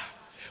together,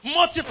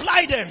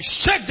 multiply them,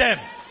 shake them,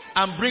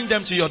 and bring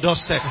them to your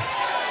doorstep.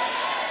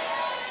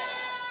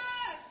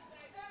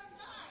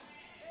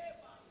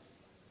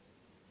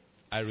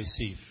 I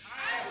receive.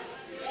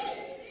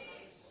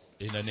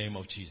 In the name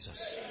of Jesus.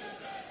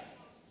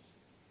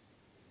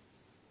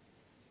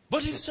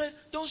 But he said,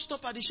 don't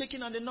stop at the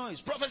shaking and the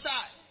noise. Prophesy.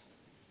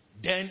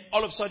 Then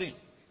all of a sudden,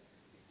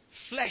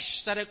 flesh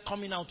started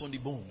coming out on the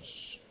bones.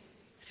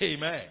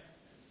 Amen.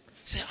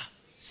 Say,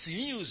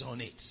 sinews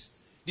on it.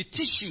 The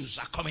tissues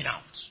are coming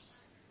out.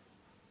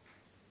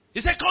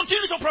 He said,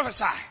 continue to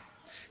prophesy.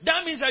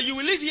 That means that you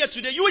will live here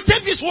today. You will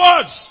take these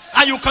words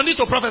and you will continue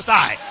to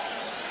prophesy.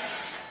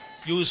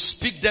 You will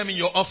speak them in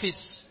your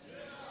office.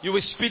 You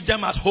will speak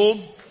them at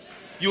home.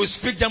 You will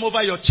speak them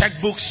over your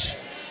checkbooks.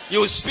 You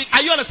will speak.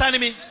 Are you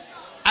understanding me?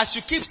 As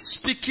you keep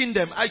speaking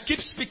them, I keep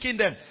speaking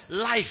them.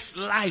 Life,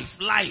 life,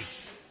 life.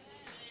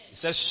 He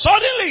says,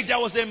 suddenly there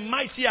was a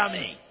mighty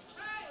army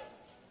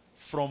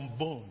from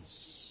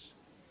bones.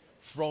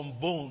 From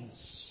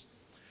bones.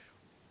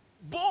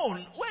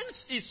 Bone,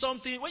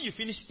 when you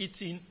finish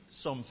eating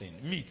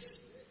something, meat,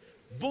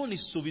 bone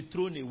is to be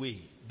thrown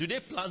away. Do they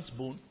plant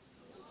bone?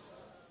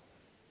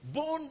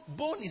 Bone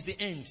is the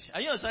end. Are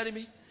you understanding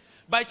me?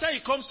 By the time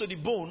it comes to the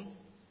bone,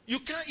 you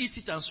can't eat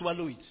it and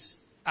swallow it.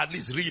 At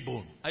least real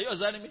bone. Are you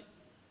understanding me?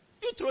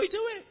 You throw it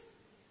away.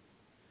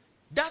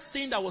 That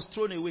thing that was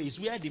thrown away is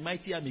where the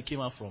mighty army came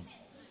out from.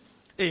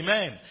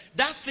 Amen.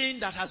 That thing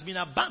that has been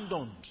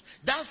abandoned.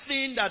 That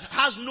thing that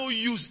has no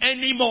use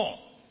anymore.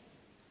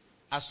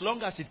 As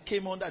long as it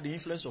came under the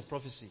influence of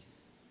prophecy,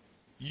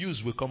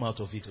 use will come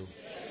out of it.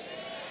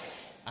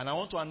 And I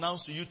want to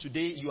announce to you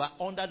today, you are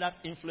under that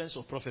influence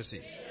of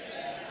prophecy.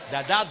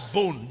 That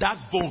bone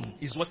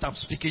is what I'm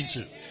speaking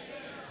to.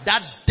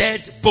 That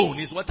dead bone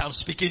is what I'm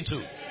speaking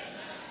to.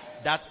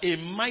 That a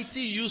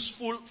mighty,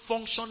 useful,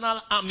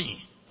 functional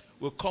army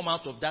will come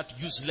out of that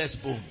useless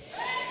bone.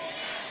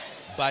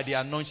 By the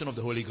anointing of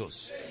the Holy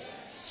Ghost.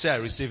 Say, I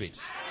receive it.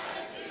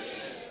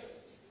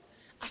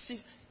 As if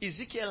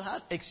Ezekiel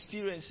had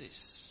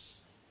experiences.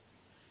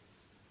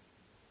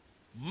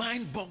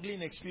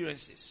 Mind-boggling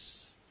experiences.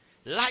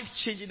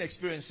 Life-changing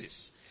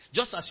experiences.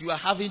 Just as you are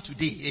having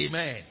today.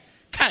 Amen.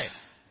 Okay.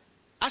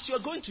 As you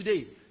are going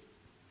today,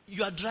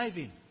 you are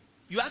driving.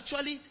 You are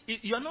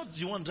not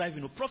the one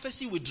driving.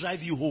 Prophecy will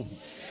drive you home.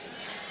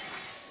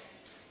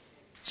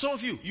 Some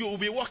of you will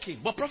be walking,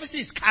 but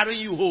prophecy is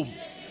carrying you home.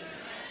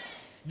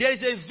 There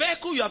is a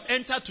vehicle you have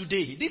entered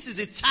today. This is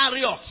the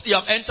chariot you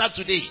have entered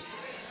today.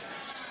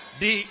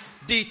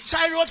 The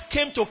chariot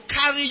came to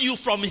carry you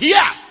from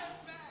here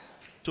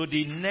to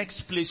the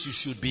next place you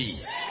should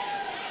be.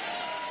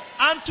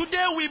 And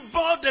today we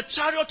board the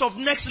chariot of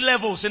next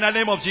levels in the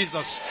name of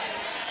Jesus.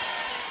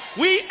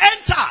 We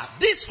enter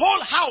this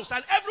whole house,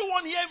 and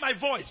everyone hearing my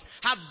voice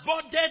had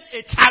boarded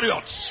a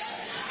chariot.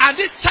 And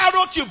this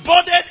chariot you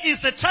boarded is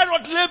the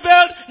chariot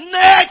labeled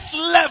next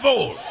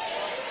level.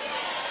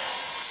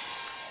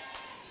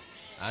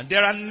 And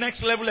there are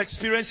next level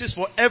experiences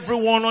for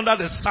everyone under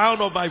the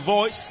sound of my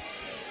voice.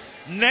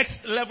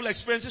 Next level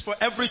experiences for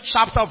every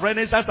chapter of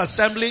Renaissance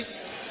Assembly.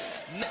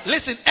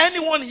 Listen,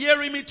 anyone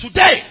hearing me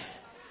today,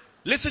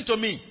 listen to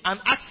me. An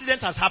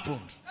accident has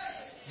happened.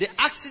 The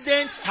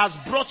accident has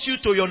brought you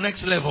to your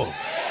next level.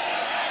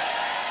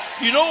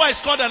 You know why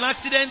it's called an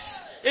accident?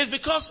 It's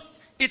because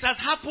it has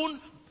happened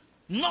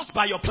not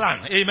by your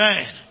plan.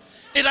 Amen.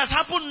 It has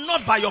happened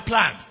not by your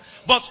plan.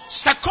 But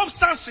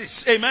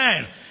circumstances,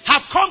 amen,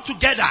 have come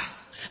together.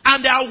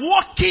 And they are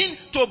working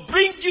to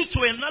bring you to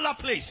another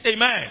place.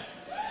 Amen.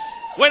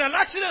 When an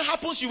accident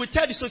happens, you will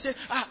tell the story, say,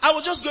 I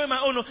was just going my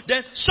own.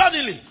 Then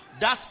suddenly,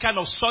 that kind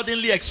of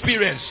suddenly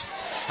experience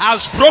has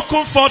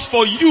broken forth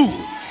for you.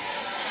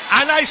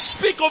 And I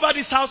speak over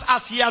this house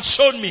as he has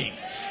shown me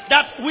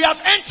that we have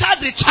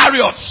entered the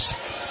chariots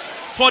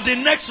for the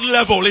next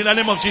level in the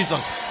name of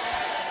Jesus.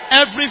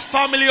 Every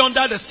family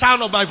under the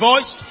sound of my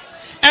voice,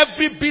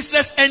 every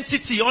business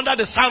entity under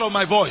the sound of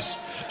my voice,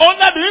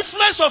 under the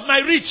influence of my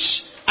reach,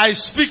 I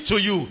speak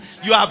to you.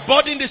 You are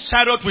boarding this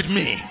chariot with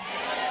me.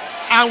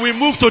 And we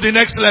move to the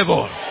next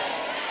level.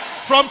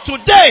 From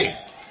today,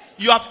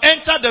 you have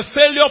entered the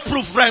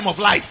failure-proof realm of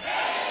life.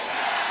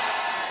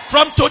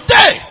 From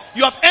today,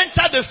 you have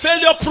entered the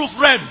failure-proof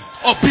realm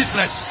of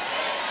business.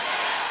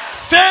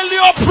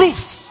 Failure-proof.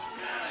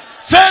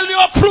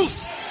 Failure-proof.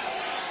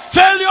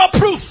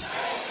 Failure-proof.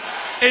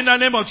 In the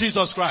name of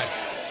Jesus Christ.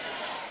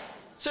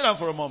 Sit down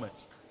for a moment.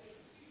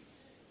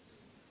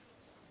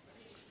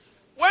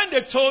 When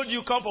they told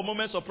you come for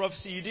moments of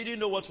prophecy, you didn't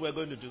know what we were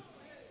going to do.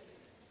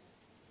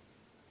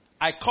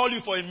 I call you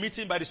for a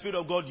meeting by the Spirit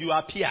of God. You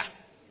appear.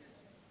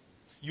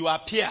 You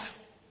appear.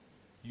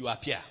 You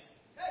appear.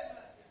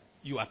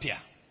 You appear.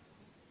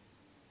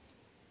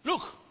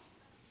 Look,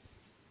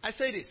 I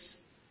say this.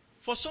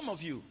 For some of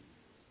you,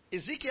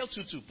 Ezekiel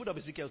 2:2. Put up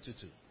Ezekiel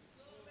 2:2.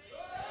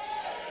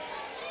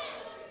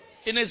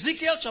 In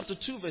Ezekiel chapter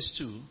 2 verse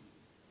 2.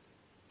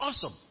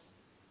 Awesome.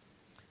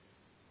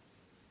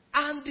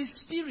 And the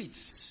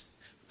spirits.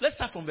 Let's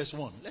start from verse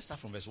 1. Let's start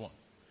from verse 1.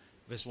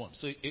 Verse 1.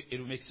 So it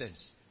will make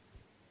sense.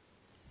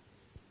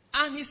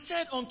 And he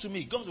said unto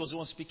me, God was the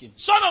one speaking,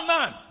 Son of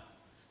man,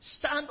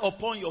 stand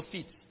upon your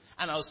feet,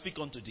 and I will speak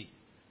unto thee.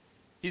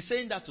 He's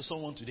saying that to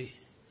someone today.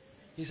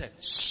 He said,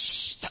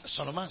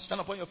 Son of man, stand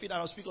upon your feet, and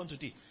I will speak unto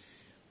thee.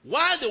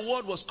 While the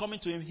word was coming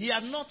to him, he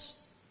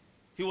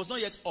was not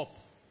yet up.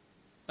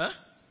 Huh?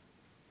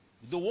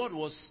 The word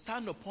was,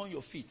 stand upon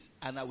your feet,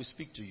 and I will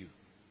speak to you.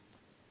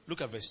 Look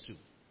at verse 2.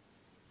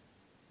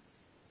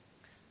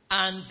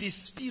 And the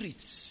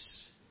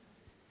spirits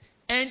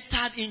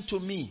entered into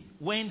me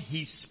when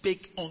he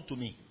spake unto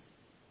me.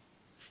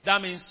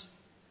 That means,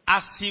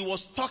 as he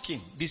was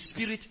talking, the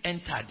Spirit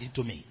entered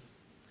into me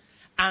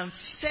and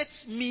set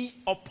me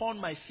upon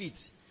my feet,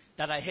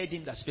 that I heard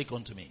him that spake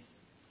unto me.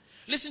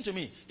 Listen to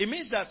me. It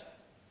means that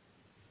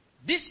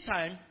this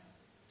time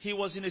he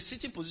was in a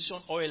sitting position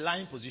or a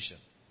lying position.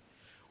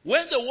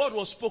 When the word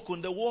was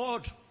spoken, the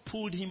word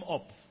pulled him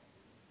up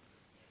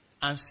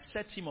and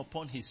set him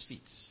upon his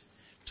feet.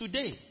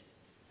 Today,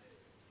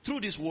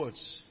 through these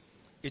words,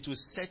 it will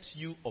set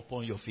you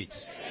upon your feet.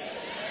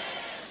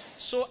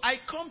 So I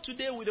come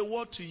today with a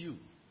word to you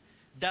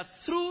that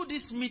through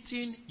this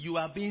meeting you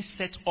are being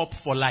set up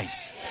for life.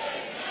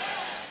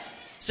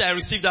 Say, I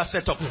received that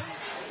setup.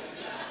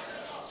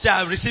 Say,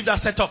 I received that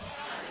setup.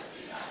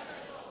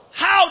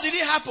 How did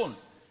it happen?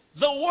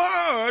 The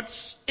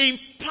words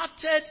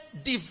imparted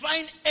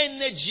divine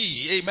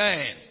energy,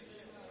 amen,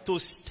 to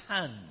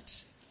stand.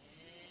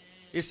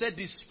 He said,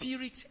 the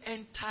Spirit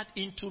entered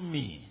into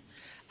me.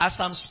 As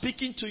I'm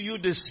speaking to you,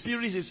 the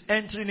Spirit is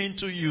entering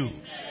into you.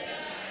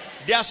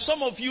 There are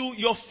some of you,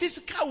 your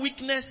physical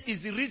weakness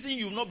is the reason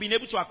you've not been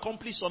able to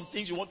accomplish some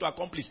things you want to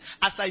accomplish.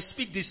 As I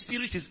speak, the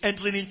Spirit is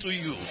entering into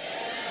you.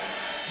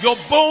 Your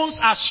bones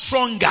are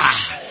stronger.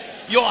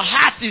 Your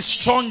heart is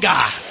stronger.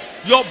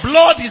 Your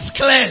blood is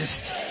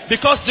cleansed.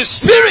 Because the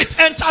Spirit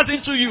enters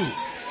into you.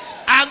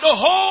 And the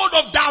hold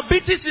of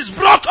diabetes is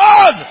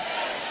broken.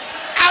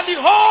 And the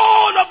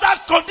hold of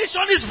that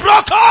condition is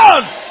broken.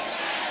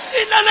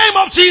 In the name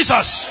of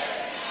Jesus,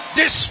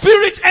 the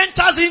Spirit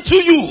enters into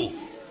you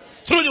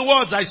through the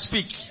words I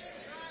speak.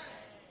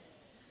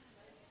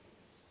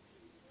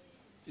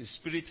 The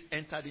Spirit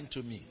entered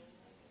into me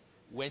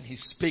when he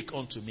spake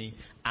unto me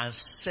and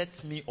set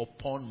me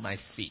upon my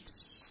feet.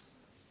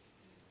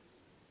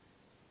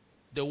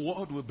 The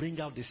word will bring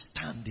out the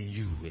stand in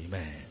you.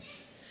 Amen.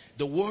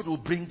 The word will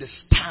bring the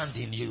stand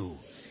in you.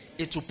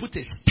 It will put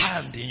a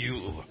stand in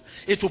you.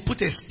 It will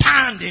put a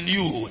stand in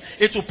you.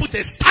 It will put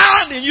a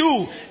stand in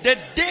you. The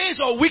days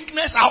of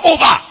weakness are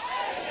over.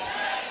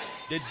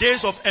 The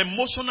days of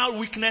emotional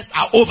weakness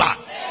are over.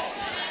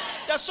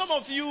 There's some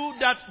of you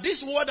that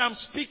this word I'm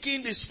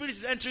speaking, the Spirit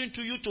is entering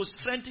to you to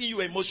strengthen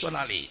you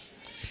emotionally.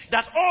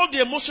 That all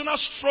the emotional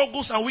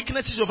struggles and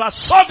weaknesses of us,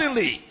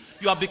 suddenly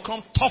you have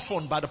become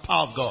toughened by the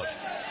power of God.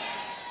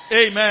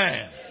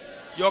 Amen.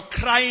 Your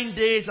crying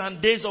days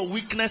and days of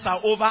weakness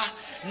are over.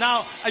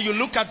 Now you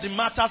look at the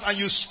matters and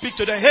you speak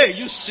to them. Hey,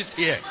 you sit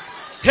here.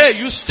 Hey,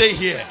 you stay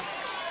here.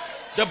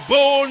 The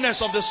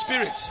boldness of the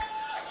Spirit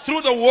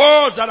through the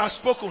words that are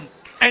spoken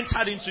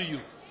entered into you.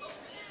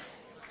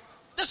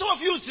 There's some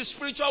of you, it's a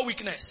spiritual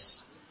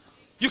weakness.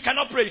 You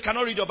cannot pray, you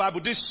cannot read your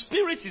Bible. The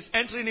Spirit is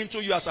entering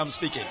into you as I'm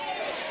speaking.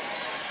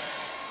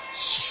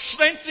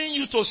 Strengthening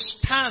you to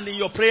stand in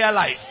your prayer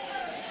life.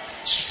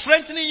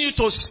 Strengthening you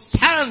to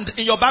stand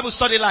in your Bible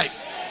study life.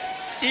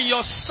 In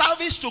your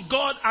service to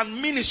God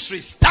and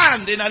ministry.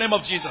 Stand in the name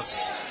of Jesus.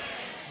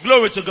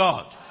 Glory to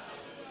God.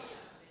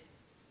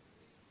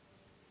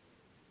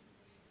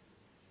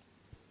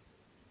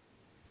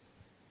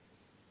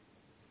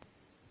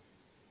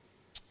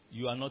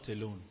 You are not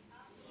alone.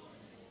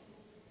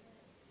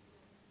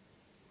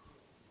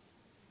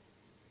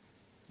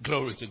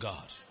 Glory to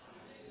God.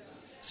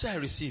 Say, I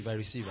receive, I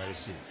receive, I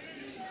receive.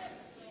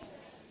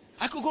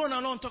 I could go on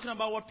and on talking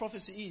about what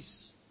prophecy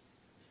is.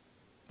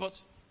 But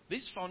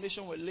this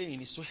foundation we're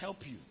laying is to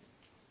help you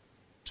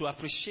to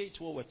appreciate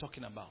what we're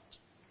talking about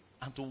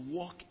and to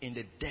walk in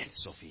the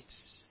depths of it.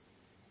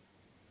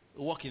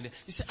 Walk in the...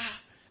 You say,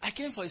 I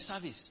came for a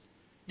service.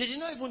 They did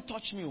not even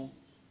touch me.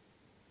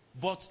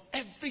 But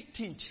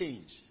everything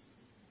changed.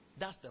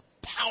 That's the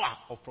power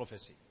of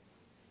prophecy.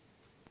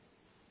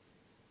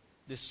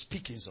 The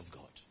speakings of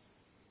God.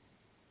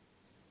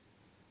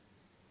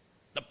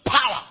 The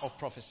power of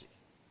prophecy.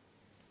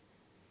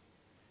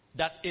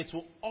 That it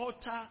will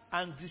alter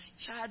and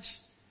discharge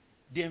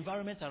the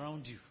environment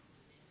around you.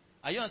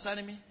 Are you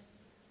understanding me?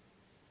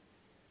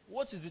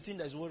 What is the thing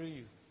that is worrying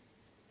you?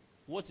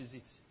 What is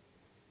it?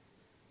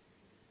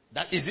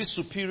 That is it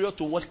superior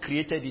to what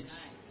created it?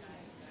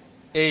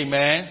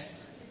 Amen.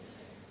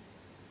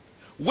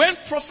 When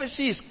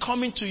prophecy is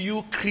coming to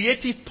you,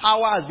 creative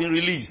power has been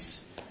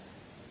released.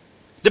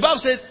 The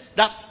Bible says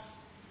that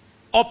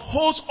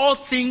upholds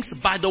all things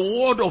by the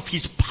word of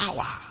his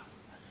power.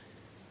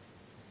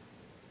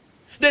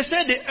 They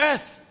say the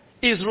earth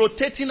is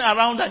rotating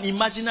around an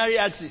imaginary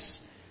axis.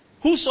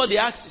 Who saw the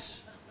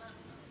axis?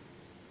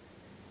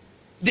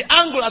 The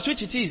angle at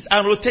which it is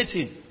and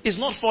rotating is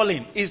not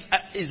falling. Is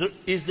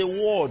the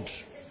word.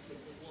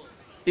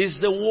 Is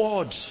the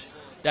word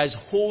that is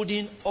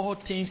holding all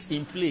things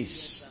in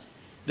place.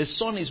 The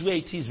sun is where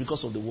it is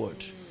because of the word.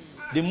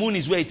 The moon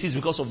is where it is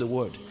because of the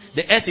word.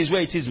 The earth is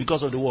where it is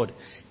because of the word.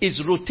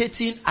 It's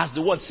rotating as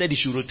the word said it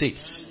should rotate.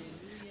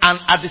 And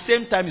at the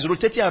same time, it's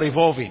rotating and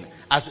revolving.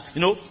 As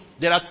you know,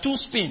 there are two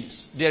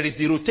spins. There is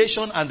the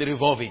rotation and the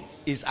revolving.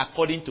 It's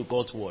according to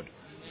God's word.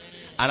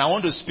 And I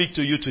want to speak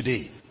to you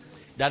today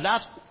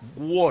that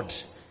word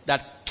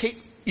that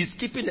is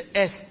keeping the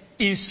earth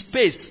in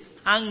space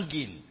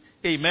hanging.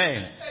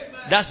 Amen.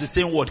 That's the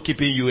same word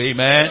keeping you.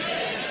 Amen.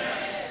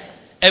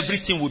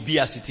 Everything will be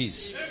as it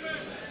is.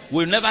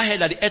 We've never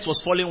heard that the earth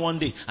was falling one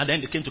day and then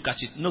they came to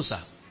catch it. No,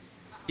 sir.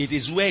 It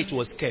is where it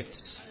was kept.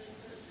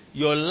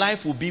 Your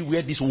life will be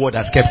where this word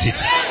has kept it.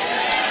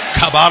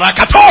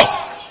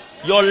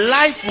 Kabarakato! Your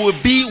life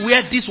will be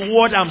where this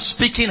word I'm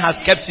speaking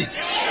has kept it.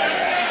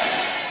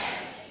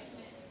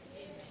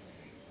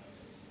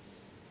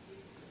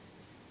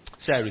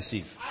 Say, I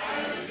receive.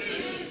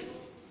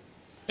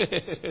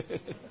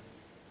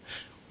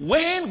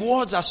 When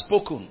words are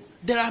spoken,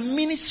 there are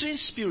ministering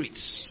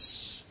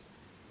spirits.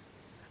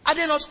 Are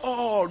they not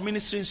all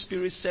ministering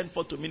spirits sent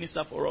forth to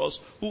minister for us,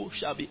 who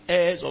shall be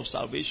heirs of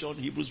salvation?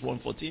 Hebrews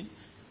 1:14.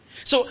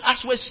 So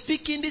as we're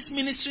speaking, these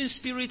ministering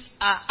spirits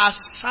are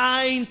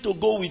assigned to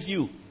go with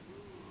you.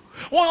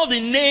 One of the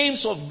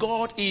names of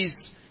God is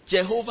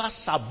Jehovah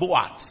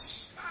Sabaoth.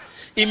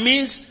 It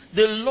means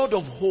the Lord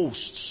of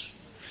hosts.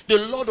 The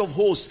Lord of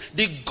hosts,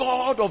 the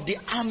God of the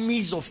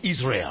armies of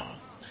Israel.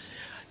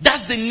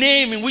 That's the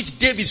name in which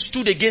David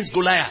stood against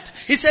Goliath.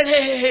 He said,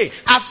 hey,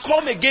 I've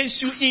come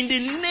against you in the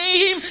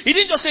name. He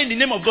didn't just say in the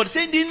name of God. He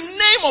said in the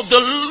name of the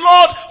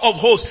Lord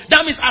of hosts.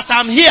 That means as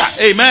I'm here,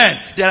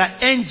 amen, there are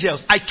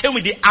angels. I came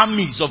with the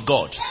armies of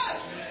God.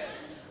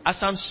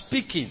 As I'm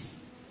speaking,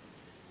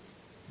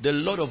 the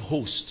Lord of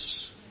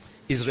hosts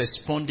is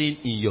responding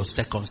in your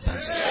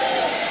circumstance.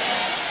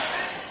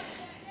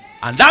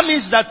 And that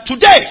means that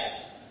today,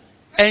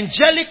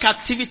 angelic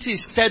activity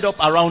is stirred up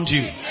around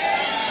you.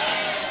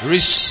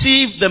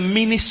 Receive the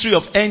ministry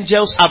of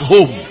angels at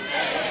home.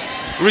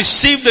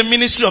 Receive the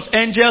ministry of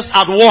angels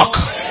at work.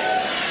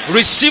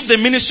 Receive the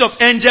ministry of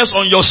angels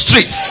on your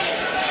streets.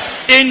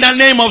 In the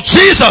name of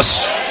Jesus.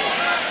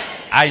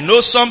 I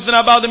know something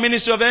about the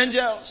ministry of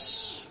angels.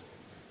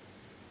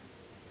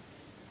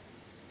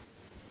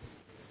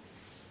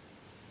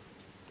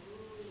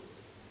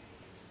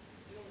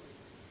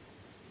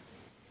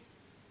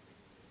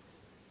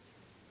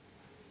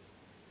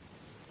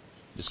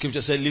 The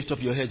scripture said, lift up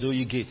your heads, O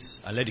ye gates,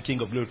 and let the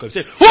King of glory come. He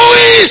said, who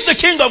is the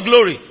King of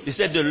glory? He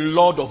said, the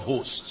Lord of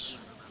hosts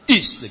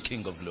is the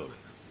King of glory.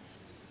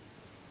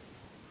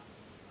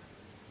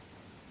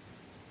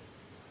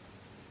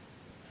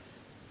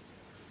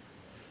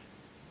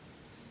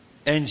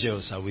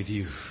 Angels are with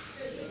you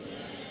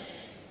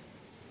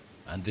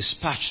and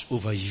dispatched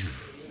over you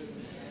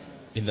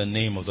in the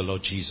name of the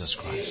Lord Jesus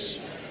Christ.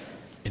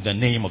 In the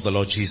name of the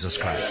Lord Jesus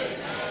Christ.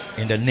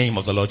 In the name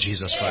of the Lord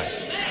Jesus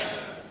Christ.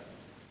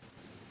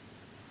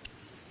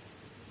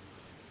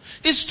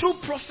 It's true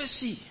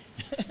prophecy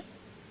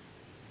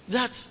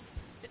that,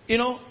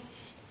 in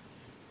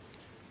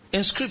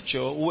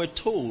scripture we're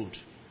told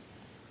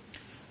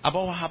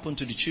about what happened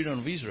to the children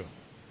of Israel.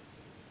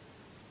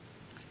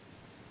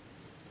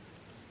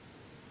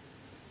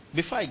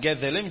 Before I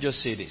get there, let me just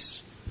say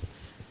this.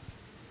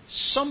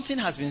 Something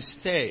has been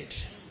stirred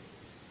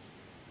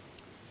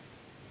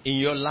in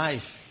your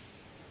life,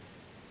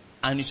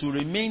 and it will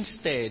remain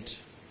stirred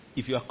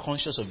if you are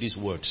conscious of these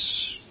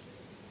words.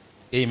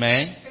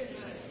 Amen?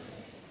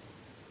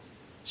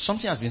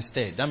 Something has been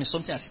stirred. That means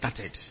something has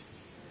started.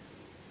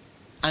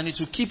 And it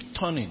will keep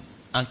turning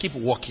and keep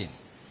working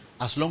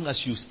as long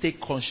as you stay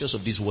conscious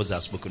of these words that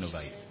are spoken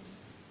over you.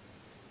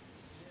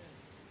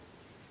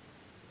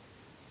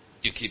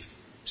 You keep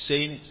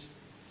saying it.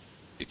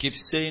 You keep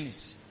saying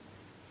it.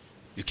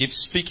 You keep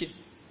speaking.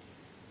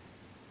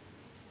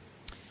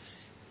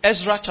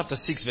 Ezra chapter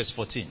 6 verse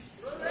 14.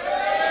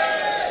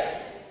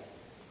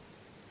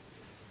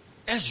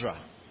 Ezra.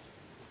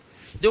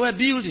 They were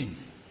building.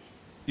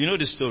 You know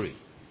the story.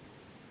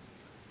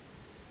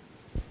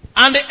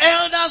 And the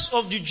elders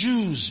of the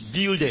Jews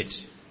builded.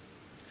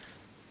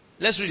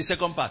 Let's read the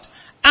second part.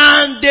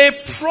 And they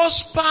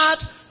prospered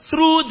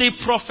through the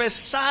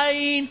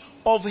prophesying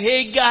of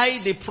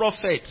Haggai the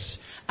prophet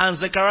and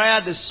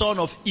Zechariah the son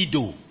of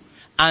Iddo.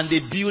 And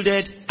they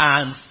builded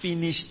and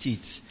finished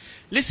it.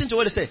 Listen to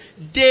what they say.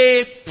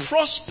 They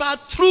prospered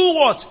through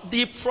what?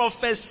 The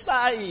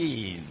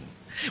prophesying.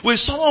 Will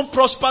someone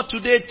prosper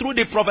today through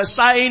the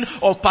prophesying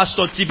of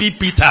Pastor T.B.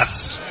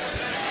 Peters?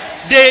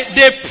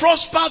 They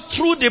prospered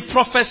through the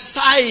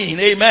prophesying.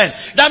 Amen.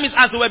 That means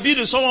as they were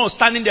building, someone was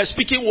standing there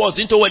speaking words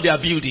into what they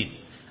are building.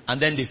 And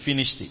then they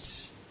finished it.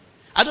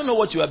 I don't know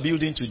what you are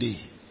building today.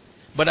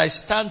 But I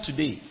stand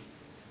today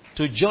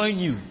to join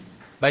you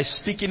by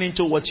speaking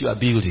into what you are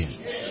building.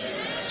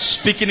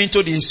 Speaking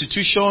into the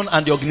institution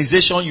and the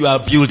organization you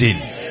are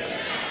building.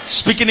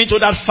 Speaking into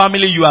that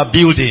family you are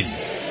building.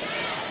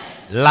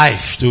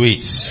 Life to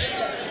it.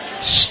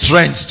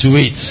 Strength to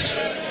it.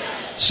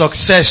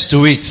 Success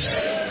to it.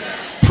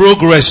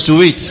 Progress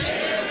to it.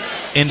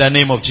 In the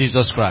name of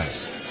Jesus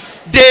Christ.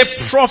 They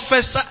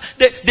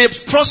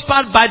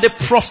prospered by the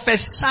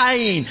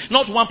prophesying.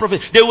 Not one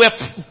prophet. They were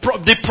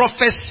the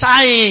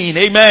prophesying.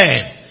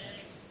 Amen.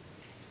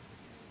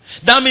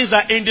 That means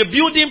that in the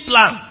building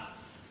plan,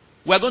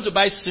 we are going to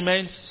buy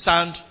cement,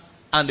 sand,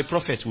 and the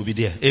prophet will be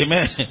there.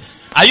 Amen.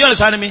 Are you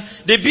understanding me?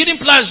 The building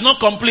plan is not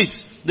complete.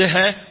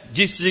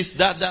 This,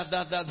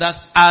 that,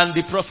 and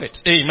the prophet.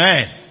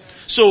 Amen.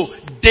 So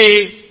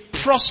they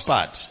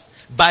prospered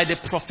by the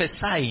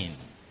prophesying.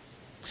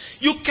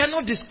 You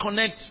cannot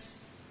disconnect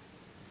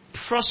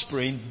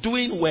prospering,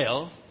 doing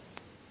well,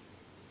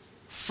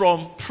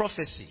 from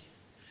prophecy.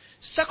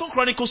 2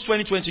 Chronicles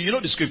 20:20, you know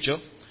the scripture.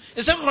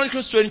 In 2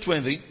 Chronicles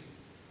 20:20,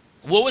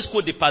 we always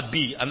quote the part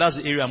B, and that's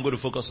the area I'm going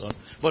to focus on.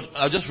 But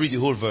I'll just read the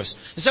whole verse.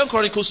 In 2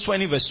 Chronicles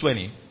 20 verse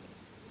 20,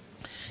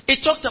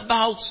 it talked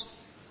about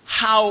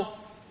how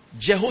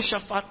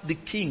Jehoshaphat the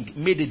king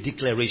made a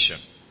declaration.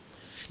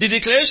 The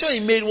declaration he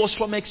made was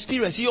from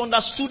experience. He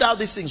understood how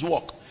these things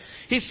work.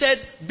 He said,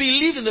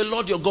 believe in the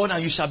Lord your God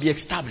and you shall be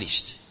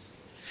established.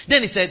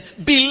 Then he said,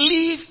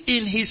 believe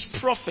in his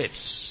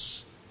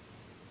prophets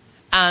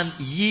and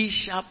ye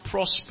shall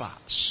prosper.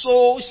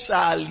 So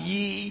shall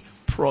ye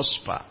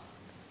prosper.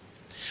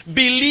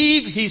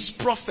 Believe his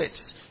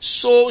prophets,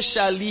 so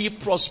shall ye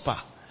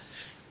prosper.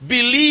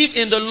 Believe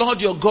in the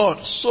Lord your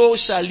God, so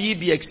shall ye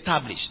be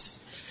established.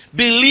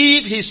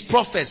 Believe his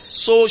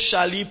prophets, so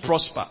shall ye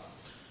prosper.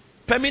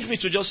 Permit me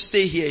to just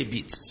stay here a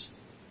bit.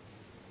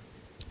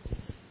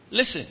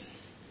 Listen.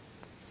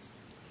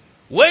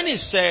 When he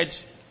said,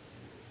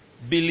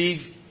 believe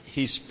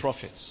his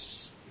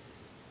prophets,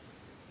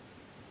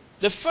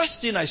 the first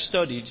thing I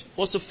studied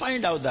was to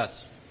find out that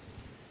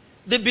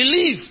the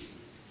belief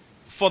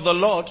for the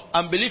Lord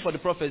and belief for the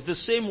prophets, the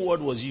same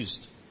word was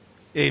used.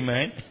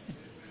 Amen.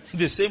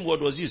 The same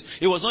word was used.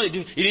 It was not.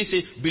 He didn't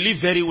say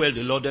believe very well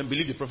the Lord and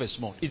believe the prophets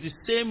more. It's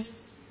the same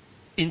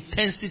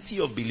intensity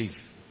of belief.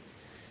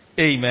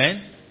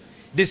 Amen.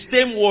 The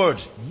same word.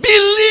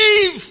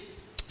 Believe.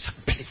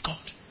 Believe God.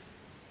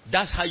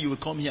 That's how you will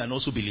come here and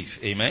also believe.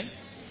 Amen.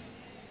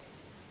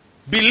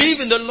 Believe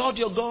in the Lord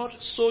your God,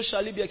 so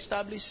shall it be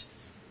established.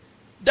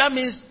 That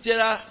means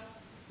the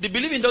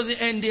believing doesn't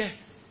end there.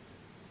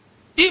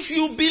 If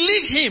you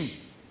believe him,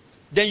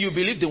 then you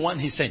believe the one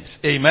he sent.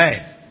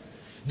 Amen.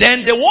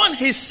 Then the one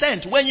he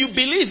sent, when you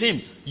believe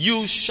him,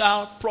 you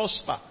shall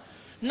prosper.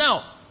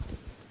 Now,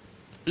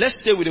 let's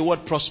stay with the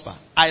word prosper.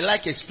 I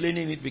like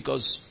explaining it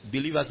because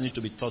believers need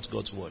to be taught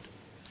God's word.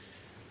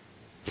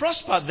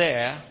 Prosper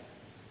there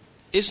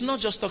is not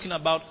just talking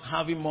about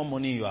having more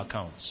money in your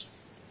account.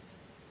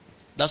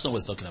 That's not what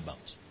it's talking about.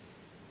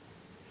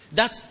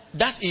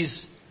 That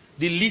is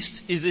the least,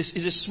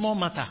 is a small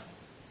matter.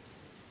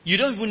 You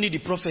don't even need the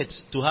prophet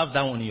to have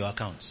that one in your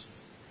account.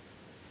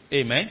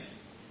 Amen.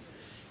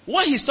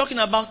 What he's talking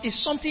about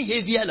is something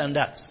heavier than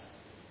that.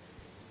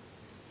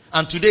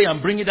 And today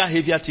I'm bringing that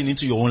heavier thing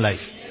into your own life.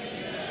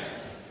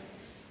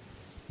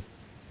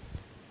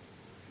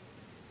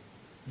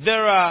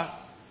 There are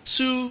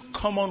two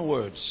common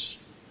words.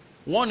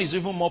 One is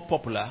even more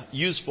popular,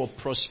 used for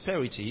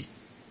prosperity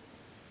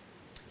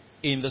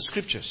in the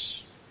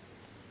scriptures.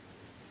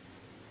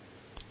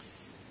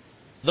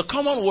 The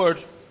common word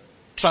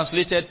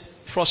translated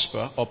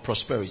prosper or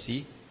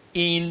prosperity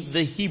in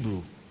the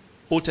Hebrew,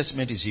 Old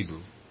Testament is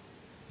Hebrew,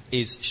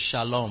 is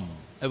shalom.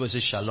 Everybody say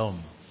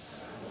shalom.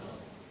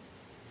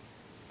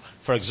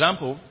 For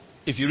example,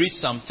 if you read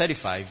Psalm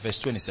 35 verse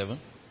 27,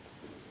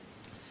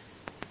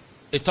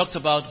 it talks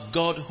about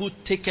God who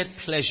taketh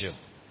pleasure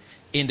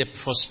in the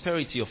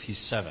prosperity of his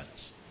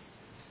servants.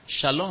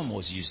 Shalom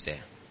was used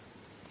there.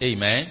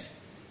 Amen.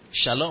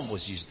 Shalom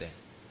was used there.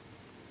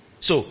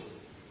 So,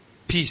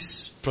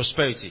 peace,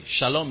 prosperity,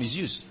 shalom is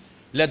used.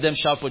 Let them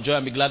shout for joy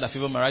and be glad that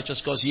favor my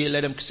righteous cause. Yea,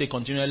 let them say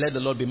continually, let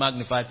the Lord be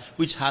magnified,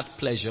 which had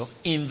pleasure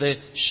in the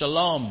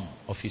shalom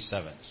of his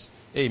servants.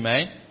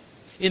 Amen.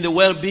 In the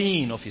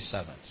well-being of his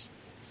servants.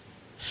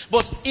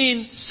 But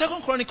in 2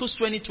 Chronicles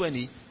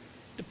 20:20,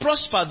 the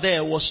prosper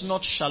there was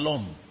not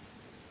shalom.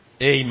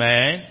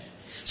 Amen.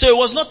 So it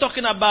was not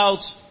talking about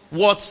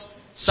what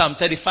Psalm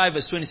 35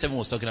 verse 27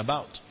 was talking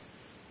about.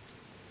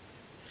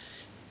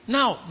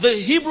 Now, the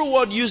Hebrew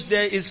word used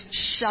there is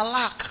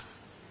shalak.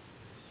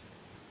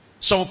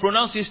 Some will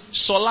pronounce it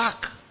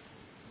solak.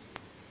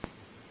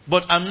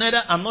 But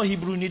I'm not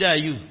Hebrew, neither are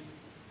you.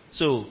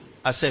 So,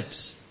 accept.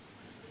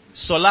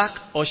 Solak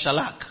or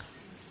shalak.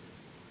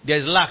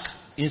 There's lack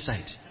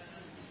inside.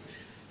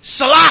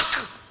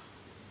 Salak.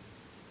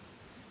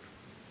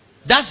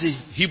 That's the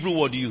Hebrew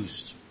word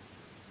used.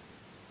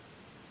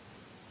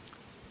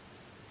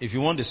 If you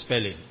want the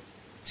spelling,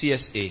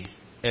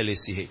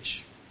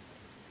 T-S-A-L-A-C-H.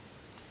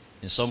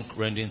 In some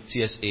rendering,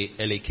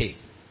 T-S-A-L-A-K.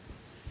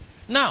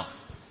 Now,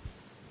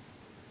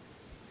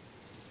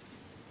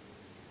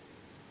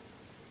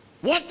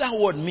 what that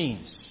word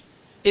means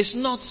is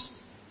not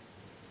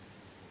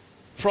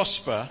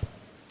prosper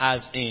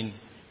as in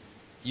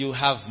you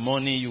have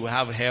money, you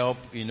have help,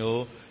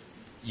 you'll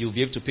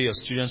be able to pay your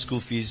students'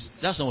 school fees.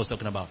 That's not what we're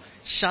talking about.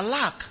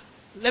 Shalak.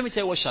 Let me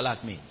tell you what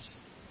shalak means.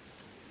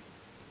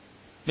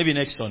 Maybe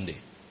next Sunday.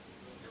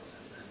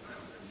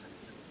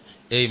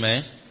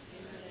 Amen.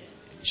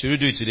 Should we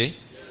do it today?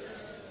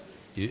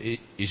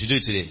 You should do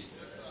it today.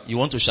 You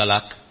want to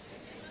shalak?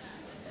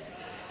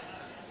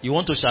 You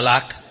want to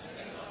shalak?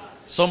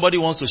 Somebody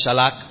wants to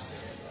shalak?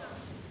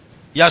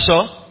 Yeah,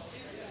 sure?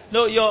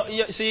 No,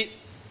 see,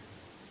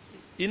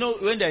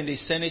 when they're in the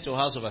Senate or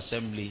House of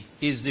Assembly,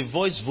 it's the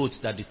voice votes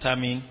that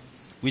determine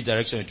which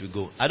direction it will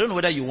go. I don't know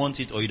whether you want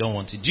it or you don't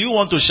want it. Do you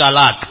want to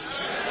shalak?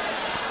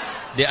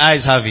 The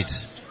eyes have it.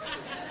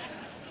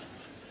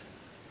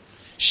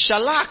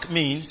 Shalak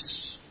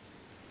means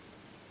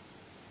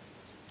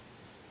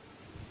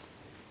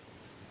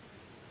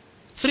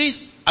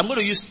I'm going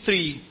to use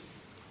three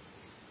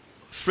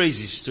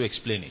phrases to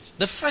explain it.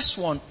 The first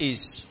one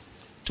is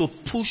to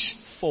push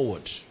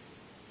forward.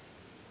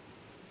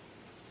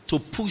 To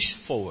push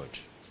forward.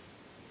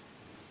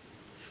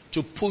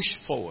 To push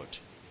forward.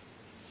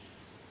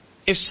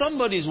 If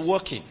somebody is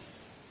working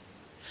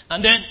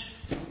and then,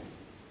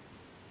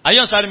 are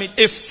you understanding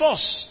me? A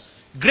force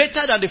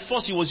greater than the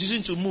force he was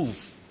using to move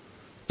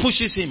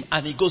pushes him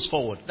and he goes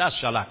forward. That's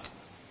shalak.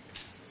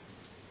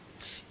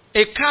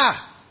 A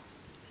car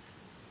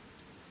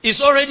is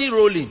already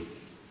rolling.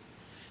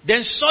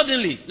 Then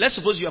suddenly, let's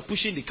suppose you are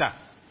pushing the car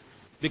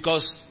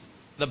because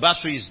the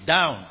battery is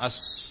down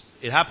as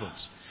it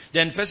happens.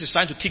 Then the person is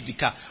trying to kick the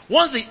car.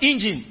 Once the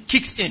engine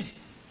kicks in,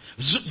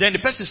 then the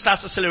person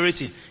starts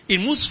accelerating. It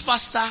moves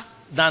faster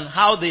than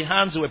how the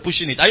hands were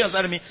pushing it. Are you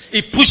understanding me?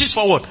 It pushes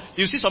forward.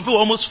 You see some people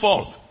almost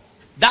fall.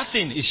 That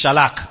thing is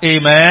shalak.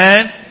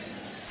 Amen.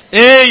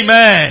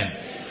 Amen.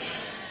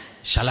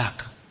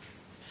 Shalak.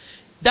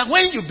 That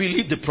when you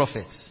believe the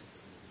prophets,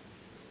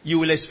 you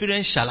will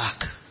experience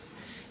shalak.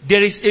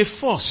 There is a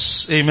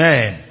force,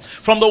 amen,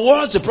 from the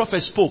words the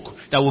prophet spoke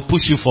that will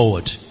push you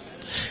forward.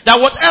 That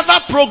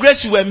whatever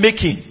progress you were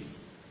making,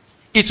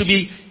 it will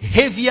be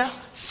heavier,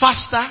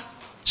 faster,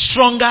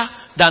 stronger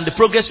than the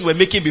progress you were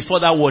making before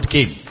that word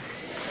came.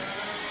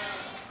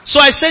 So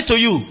I say to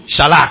you,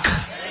 shalak.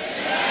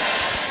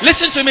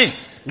 Listen to me.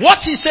 What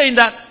he's saying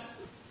that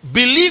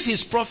believe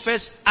his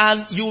prophets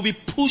and you will be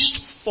pushed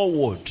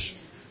forward.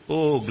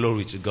 Oh,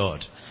 glory to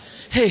God.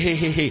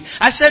 Hey.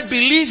 I said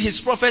believe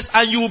his prophets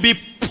and you will be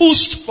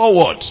pushed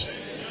forward.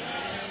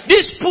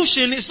 This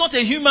pushing is not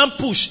a human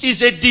push. It's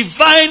a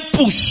divine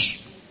push.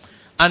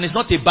 And it's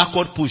not a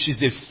backward push. It's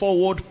a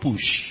forward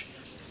push.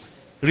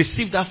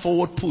 Receive that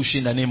forward push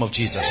in the name of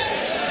Jesus.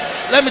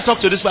 Let me talk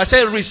to this one. I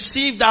say,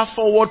 receive that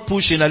forward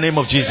push in the name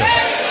of Jesus.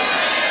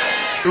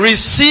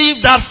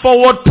 Receive that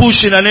forward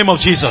push in the name of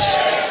Jesus.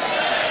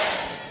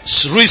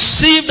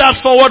 Receive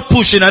that forward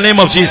push in the name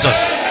of Jesus.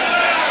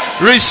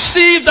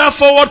 Receive that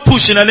forward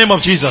push in the name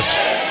of Jesus.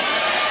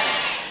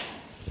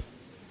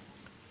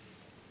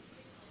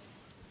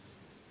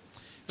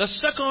 The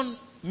second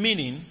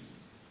meaning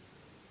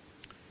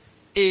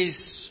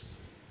is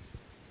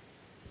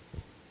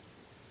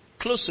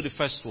close to the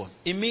first one.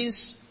 It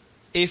means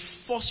a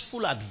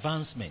forceful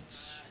advancement.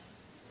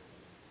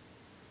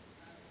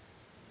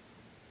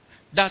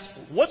 That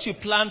what you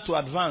plan to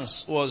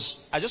advance was,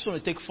 I just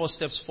want to take 4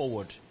 steps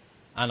forward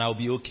and I'll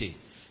be okay.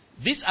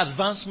 This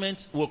advancement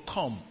will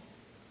come,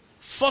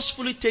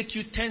 forcefully take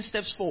you 10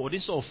 steps forward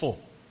instead of 4.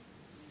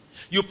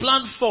 You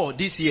planned 4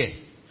 this year,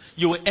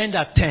 you will end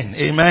at 10.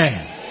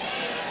 Amen.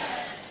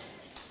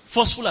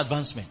 Forceful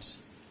advancement.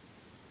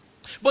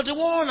 But the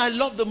one I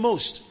love the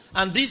most,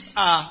 and these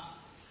are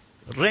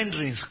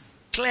renderings,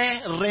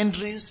 clear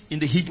renderings in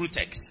the Hebrew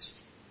text,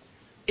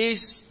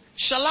 is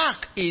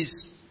shalak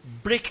is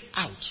break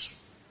out.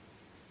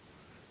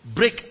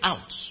 Break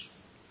out.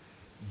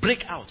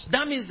 Break out.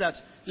 That means that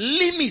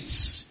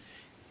limits.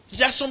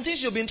 There are some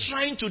things you've been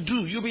trying to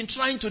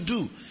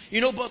do.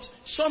 But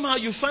somehow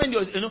you find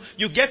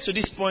you get to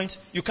this point,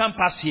 you can't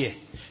pass here.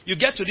 You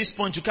get to this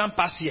point, you can't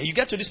pass here. You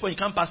get to this point, you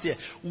can't pass here.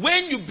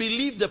 When you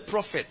believe the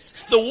prophets,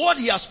 the word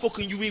he has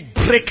spoken, you will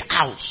break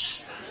out.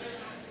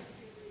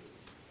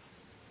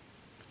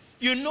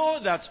 You know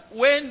that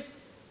when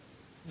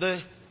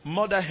the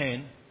mother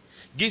hen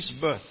gives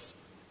birth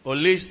or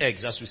lays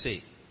eggs, as we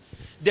say,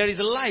 there is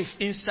life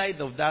inside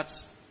of that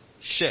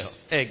shell,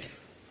 egg.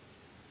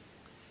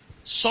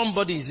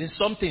 Somebody is in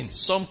something,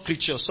 some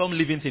creature, some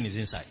living thing is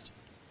inside.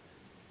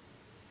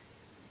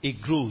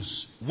 It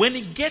grows. When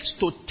it gets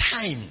to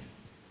time,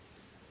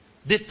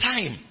 the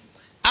time,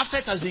 after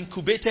it has been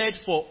incubated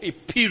for a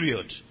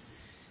period,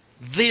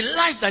 the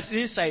life that's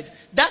inside,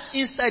 that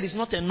inside is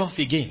not enough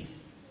again.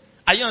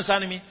 Are you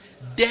understanding me?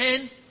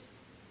 Then,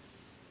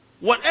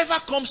 whatever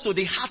comes to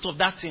the heart of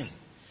that thing,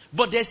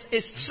 but there's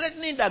a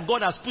strengthening that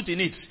God has put in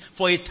it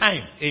for a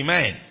time.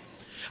 Amen.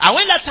 And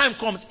when that time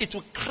comes, it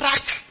will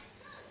crack.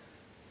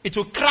 It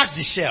will crack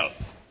the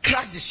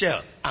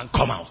shell, and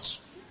come out.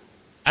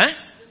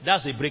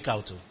 That's a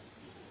breakout.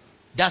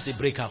 That's a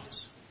breakout.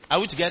 Are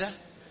we together?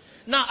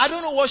 Now, I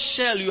don't know what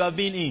shell you have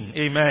been in.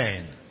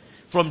 Amen.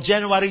 From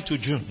January to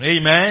June.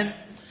 Amen.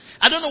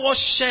 I don't know what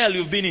shell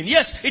you've been in.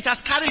 Yes, it has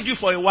carried you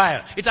for a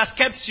while. It has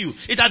kept you.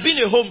 It has been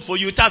a home for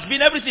you. It has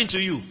been everything to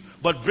you.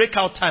 But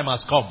breakout time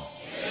has come.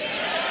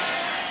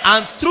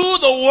 And through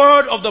the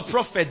word of the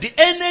prophet, the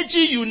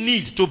energy you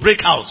need to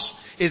break out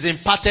is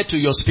imparted to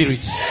your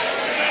spirits.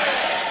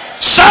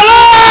 Shalak!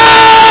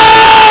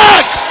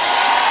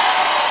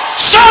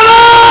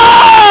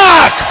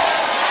 Shalak!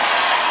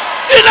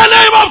 In the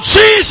name of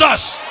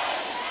Jesus.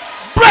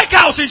 Break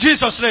out in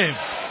Jesus' name.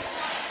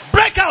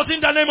 Break out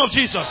in the name of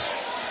Jesus.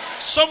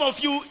 Some of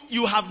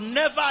you have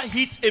never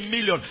hit 1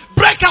 million.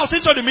 Break out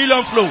into the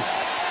million flow.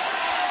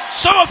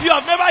 Some of you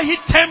have never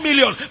hit 10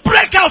 million.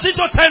 Break out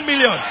into 10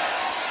 million.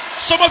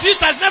 Some of you,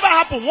 it has never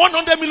happened.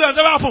 100 million has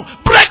never happened.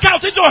 Break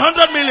out into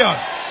 100 million.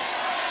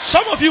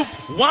 Some of you,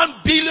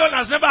 1 billion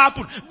has never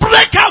happened.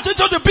 Break out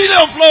into the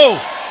billion flow.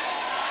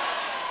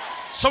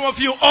 Some of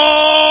you,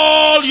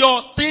 all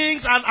your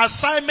things and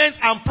assignments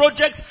and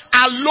projects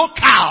are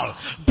local.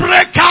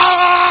 Break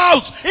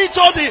out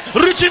into the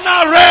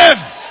regional realm.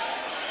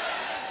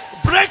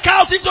 Break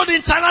out into the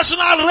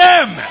international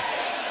realm.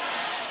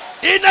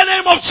 In the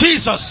name of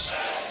Jesus.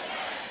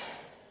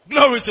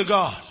 Glory to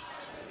God.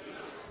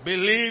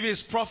 Believe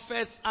his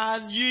prophets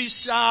and ye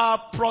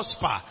shall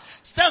prosper.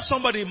 Tell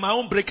somebody, my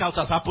own breakout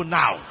has happened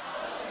now.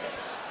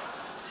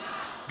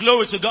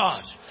 Glory to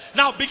God.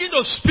 Now begin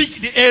to speak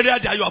the area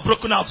that you are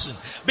broken out in.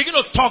 Begin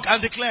to talk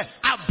and declare,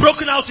 I've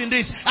broken out in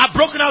this. I've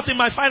broken out in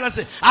my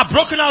finances. I've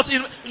broken out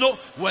in,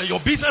 your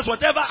business,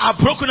 whatever, I've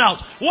broken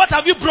out. What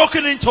have you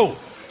broken into?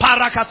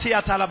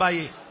 Parakatia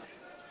talabaye.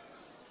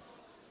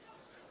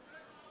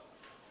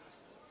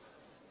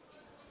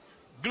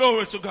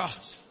 Glory to God.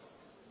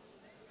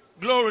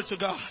 Glory to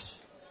God.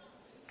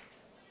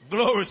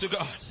 Glory to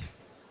God.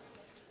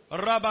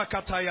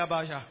 Rabakataya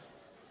baya.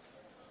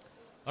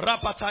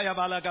 Rapataya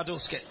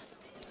balagadoske.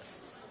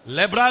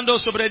 Lebrando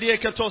sobredie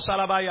keto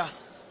salabaya.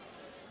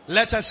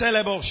 Leta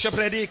selebo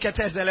shepredi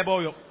kete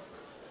zeleboyo.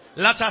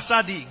 Lata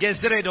sadi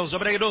gezredo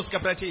sobredoske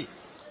preti.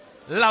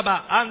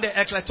 Laba ande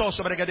ekleto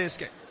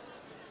sobregadeske.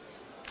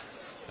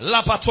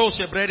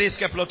 Lapatose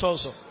brediske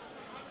plotoso.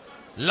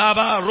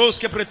 Laba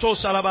roske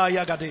pretosa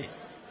salabaya gade.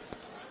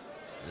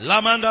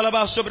 Lamanda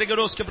laba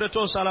sobregados que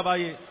pretosa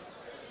alabaye.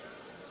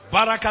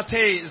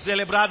 Barakate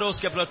celebrados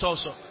que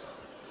pretoso.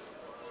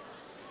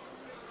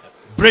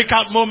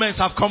 Breakout moments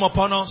have come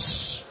upon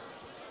us.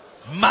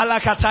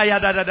 Malakataya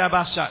da da da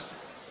basha.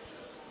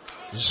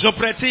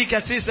 Zopreti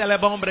kati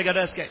celebon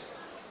bregadeske.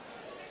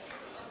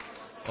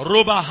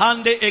 Roba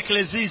hande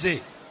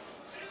ecclesize.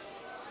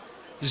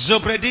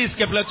 Zopredis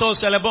que pletos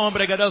c'est le bon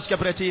bregados que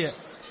pretie.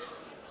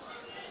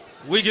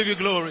 We give you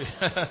glory.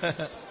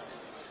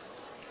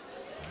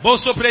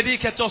 Boso predi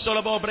que to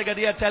solo bon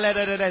bregadia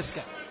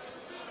teleredesca.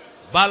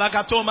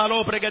 Balakato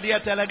malo bregadia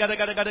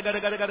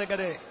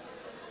telegade.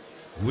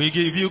 We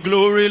give you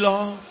glory,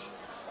 Lord,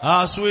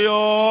 as we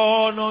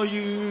honor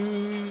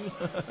you.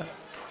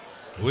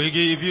 We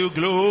give you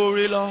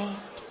glory, Lord,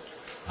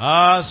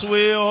 as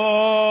we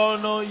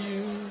honor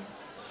you.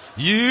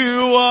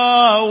 You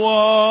are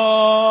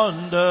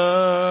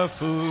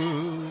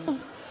wonderful.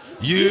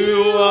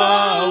 You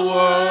are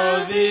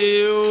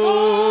worthy,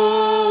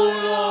 oh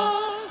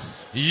Lord.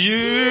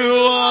 You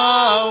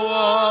are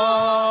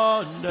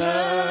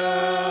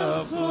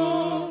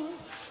wonderful.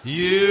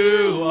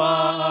 You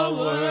are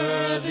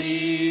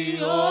worthy,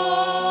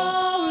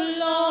 oh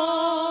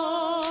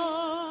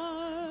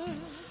Lord.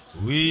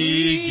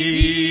 We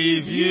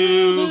give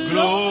you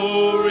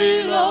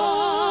glory,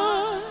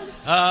 Lord,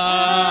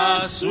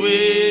 as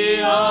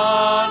we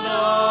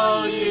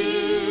honor you.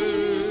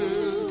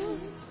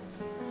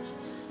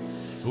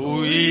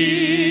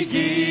 We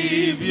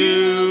give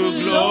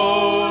you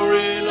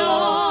glory,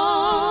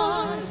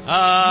 Lord,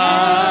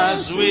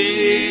 as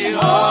we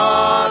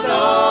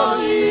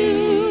honor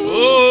you.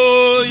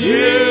 Oh,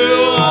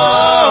 you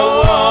are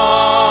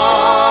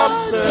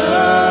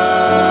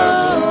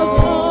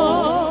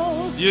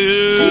wonderful.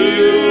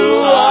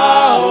 You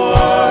are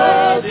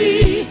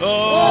worthy, oh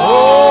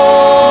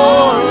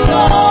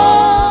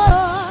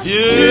Lord.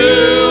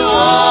 You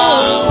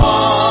are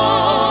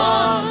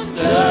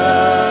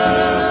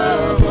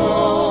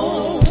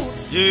wonderful.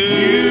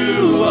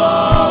 You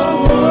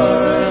are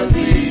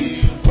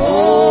worthy. We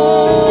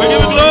give you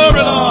glory,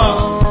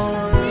 Lord.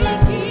 We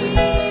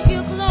give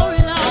you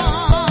glory,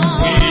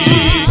 Lord. We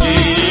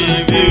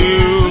give you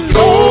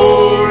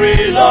glory,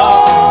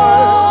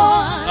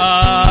 Lord,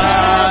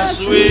 as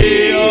we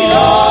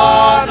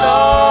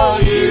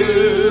honor you.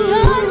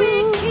 Lord, we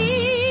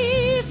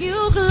give you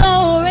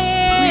glory.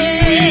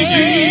 We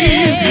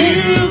give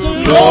you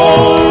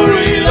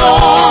glory,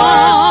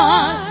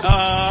 Lord,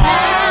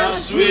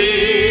 as we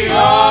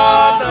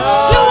honor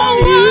You are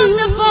you.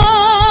 wonderful.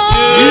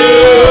 You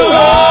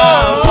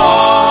are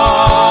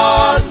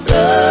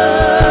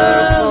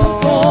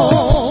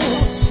wonderful.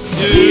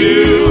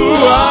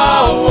 You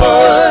are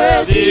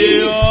worthy,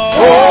 oh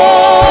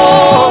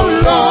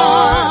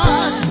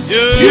Lord.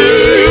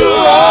 You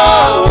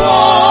are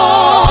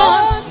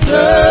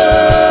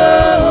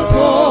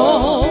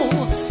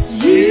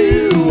wonderful.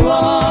 You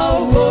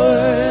are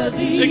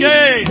worthy.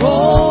 Again.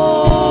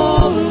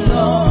 Oh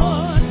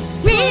Lord.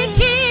 We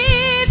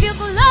give you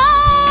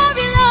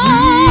glory,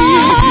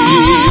 We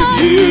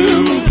give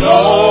you Lord.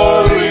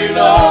 glory, Lord.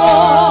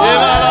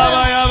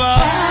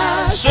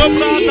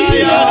 Soprata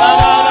ya da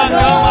da da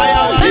kama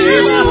ya ba We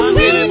ya ba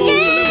handele mo.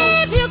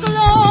 give you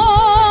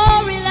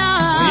glory, We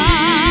Lord.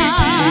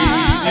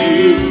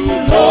 give you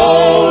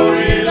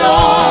glory,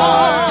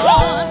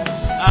 Lord,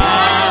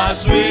 as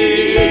we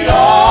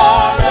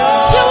honor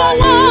You are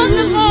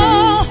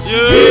wonderful.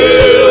 you.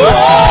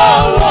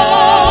 Are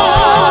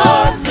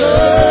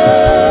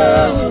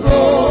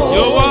wonderful.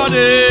 You're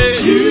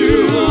worthy. You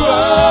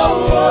are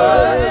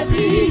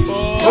worthy.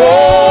 Oh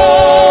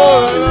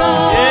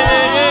Lord.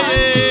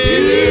 Yeah.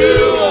 You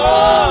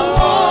are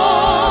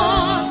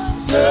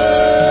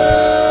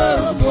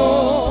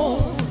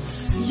wonderful.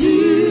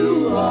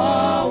 You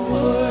are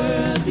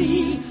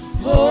worthy,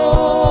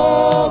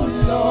 oh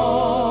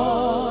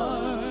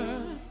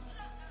Lord.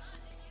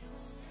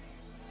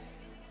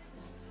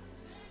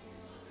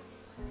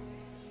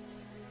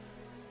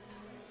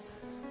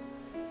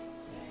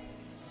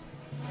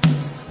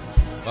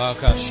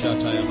 Baka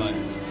shata ya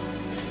baya.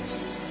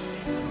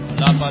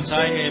 La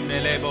pataye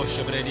melebo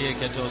shebredi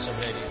keto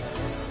shebredi.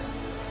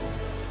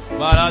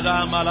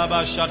 Barada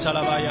malaba shata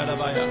la baya la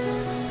baya.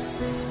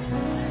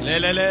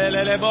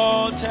 Lele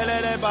bo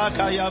telele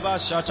baka ya ba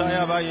shata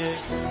ya baye.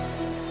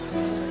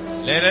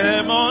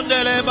 Lele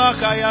mondele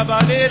baka ya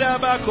balira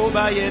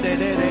bakuba ye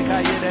de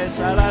kaye de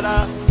salada.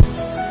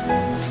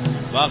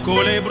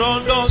 Bakule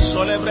brondo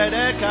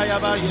solebrede kaya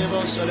baye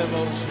bo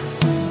solebos.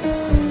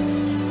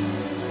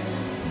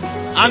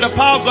 And the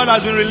power of God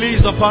has been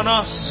released upon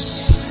us.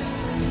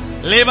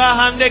 Leva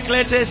hande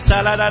klete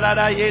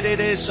saladada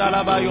yede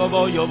salaba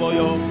yobo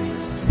yo.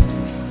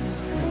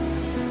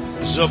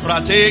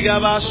 Zopratega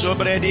ba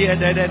sobredi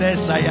de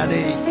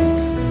sayade.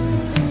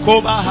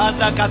 Koba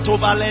handa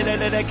katoba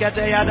lede de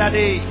kete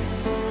yadade.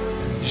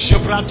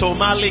 Zoprato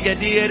malige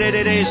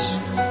de.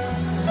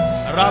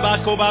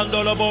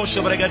 Rabakobando lobo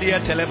sobregadia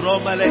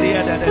telebroma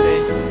ledia de.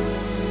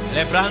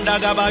 Lebranda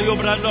gabayo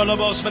brando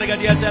lobo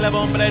sobregadia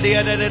telebombre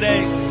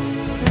de.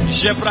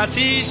 Je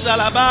prati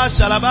salaba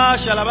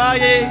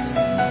shalabaye.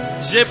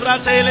 Je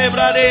prate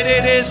lebra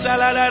de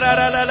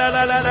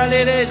salada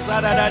de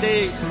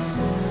salade.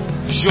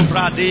 Je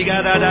prati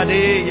gada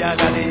de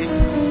yagade.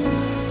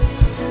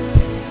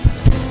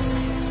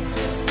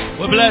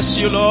 We bless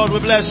you, Lord. We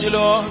bless you,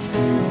 Lord.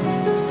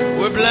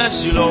 We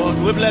bless you, Lord.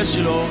 We bless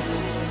you, Lord.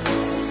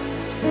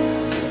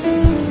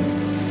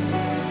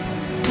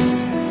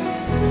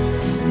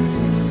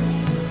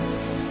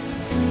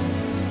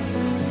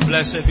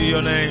 Blessed be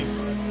your name.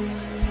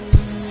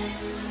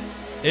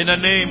 In the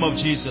name of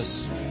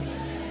Jesus.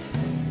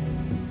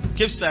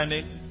 Keep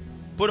standing.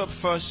 Put up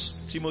 1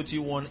 Timothy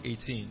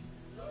 1:18.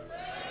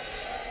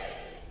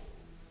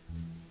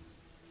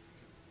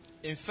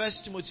 In 1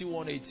 Timothy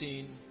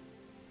 1:18,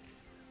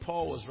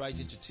 Paul was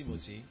writing to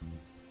Timothy,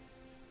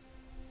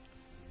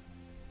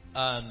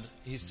 and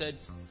he said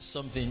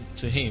something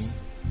to him.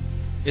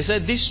 He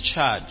said, "This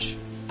charge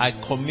I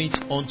commit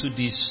unto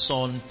thee,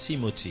 son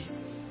Timothy,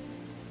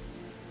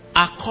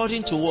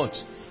 according to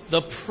what?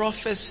 The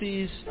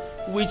prophecies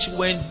which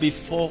went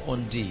before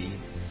on thee,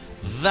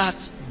 that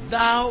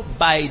thou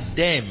by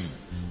them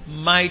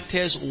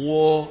mightest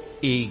war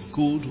a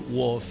good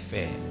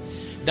warfare."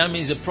 That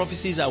means the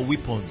prophecies are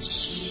weapons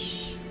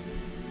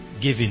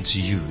given to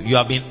you. You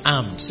have been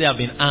armed. Say, I've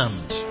been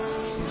armed.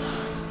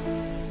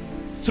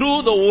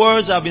 Through the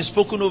words that have been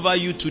spoken over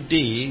you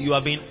today, you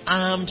have been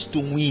armed to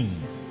win.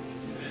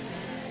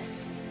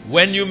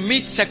 When you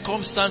meet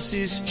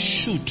circumstances,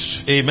 shoot.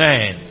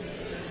 Amen.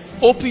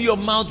 Open your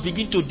mouth,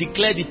 begin to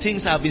declare the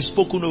things that have been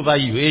spoken over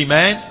you.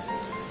 Amen.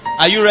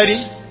 Are you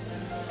ready?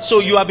 So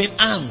you have been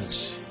armed.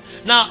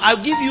 Now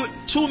I'll give you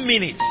 2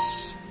 minutes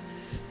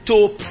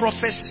to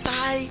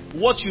prophesy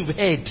what you've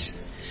heard.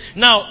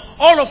 Now,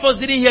 all of us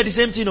didn't hear the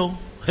same thing, no?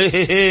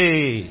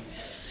 Hey.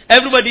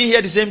 Everybody didn't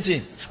hear the same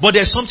thing. But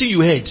there's something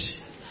you heard.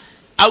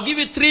 I'll give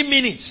you 3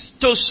 minutes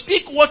to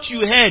speak what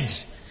you heard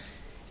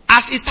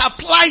as it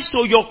applies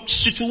to your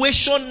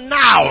situation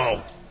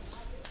now.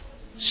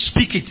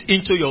 Speak it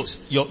into your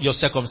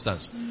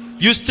circumstance.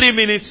 Use 3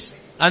 minutes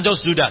and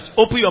just do that.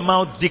 Open your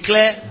mouth,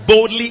 declare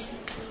boldly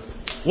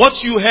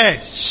what you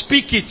heard.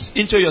 Speak it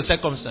into your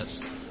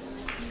circumstance.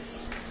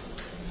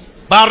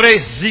 As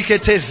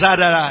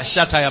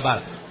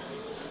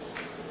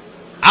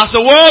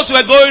the words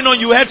were going on,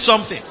 you heard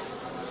something.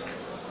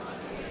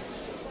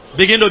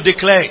 Begin to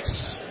declare it.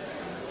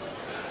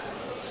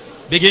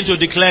 Begin to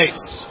declare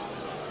it.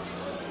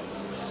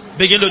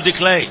 Begin to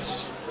declare it.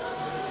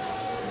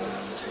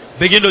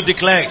 Begin to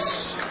declare it.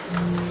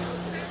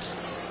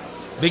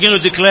 Begin to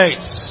declare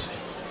it.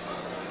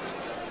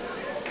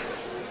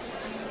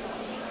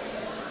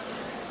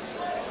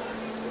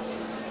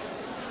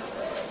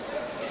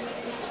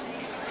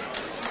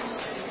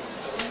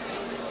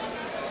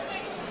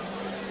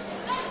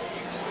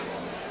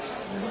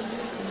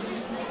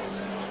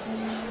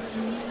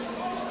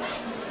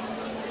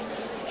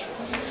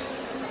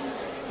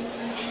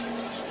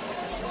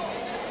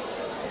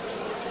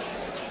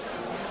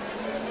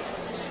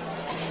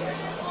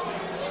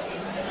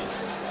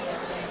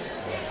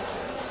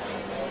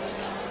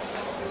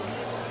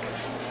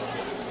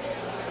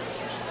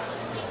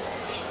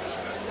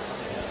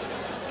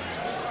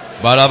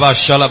 Balaba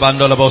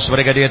shalabando la boss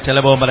brigadier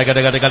telebo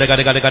brigadier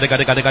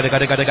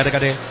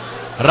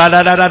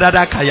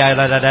kaya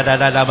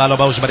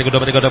balabos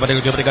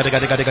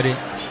brigadier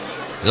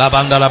la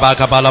banda la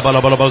baka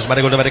balabos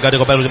brigadier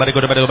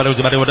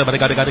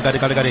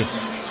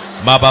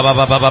ma baba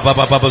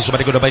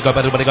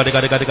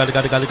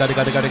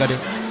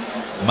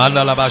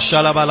manda la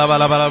bashala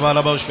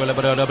balabos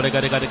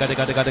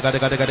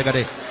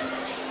brigadier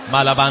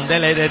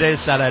malabandele de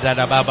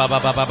salada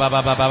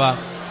baba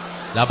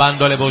la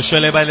bandole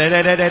boshele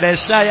balere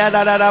saya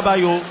da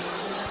bayu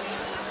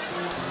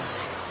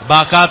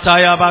bakata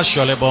ya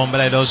bashole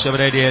bombre do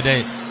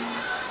sebrediede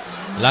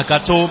la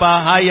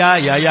katuba haya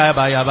ya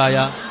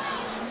baya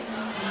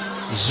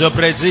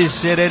zoprezi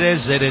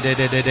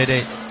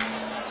zede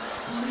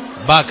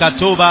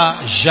bakatuba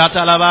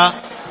jatalaba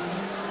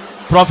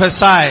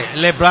prophesy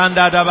le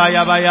branda da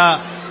baya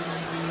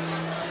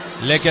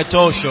le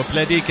ketosho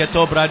pledi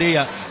keto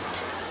bradia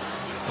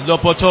lo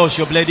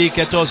potosho bledi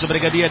ketos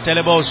brigadier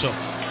teleboso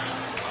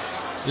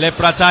le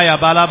prataya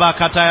balaba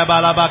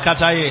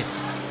kataye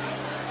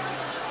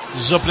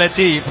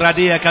zopleti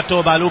pradia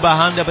katoba luba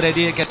hande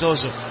brigadier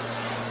ketoso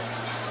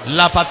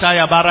la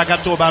pataya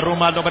barakato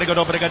baruma do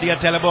brigadier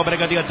telebo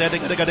brigadier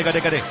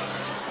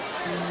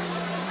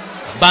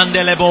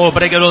bandelebo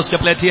brigados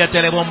kepleti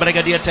telebo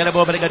brigadier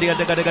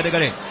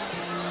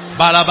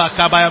balaba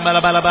kabaya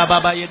balaba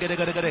baba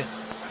yegede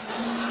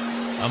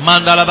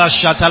Mandala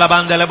basha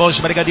talabandele bosh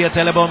brigadier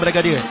telebom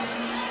brigadier.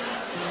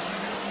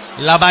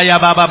 Labaya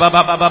baba.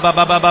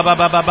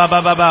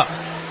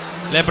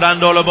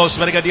 Lebrandolo bosh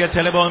brigadier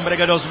telebom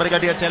brigados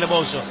brigadier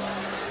teleboso.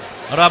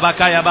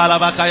 Rabakaya bala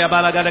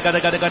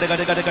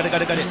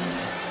gade.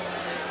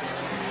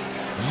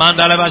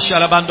 Mandala basha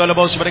labandolo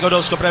bosh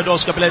brigados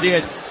predos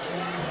pledier.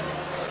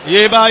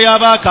 Yeba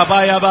yaba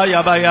kabaya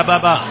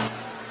baba.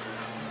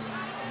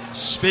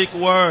 Speak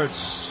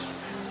words.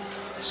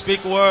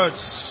 Speak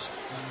words.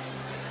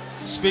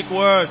 Speak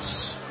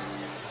words.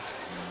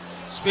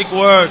 Speak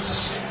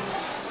words.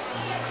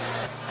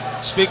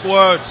 Speak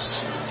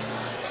words.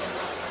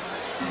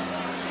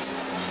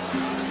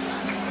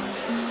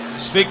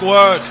 Speak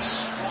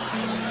words.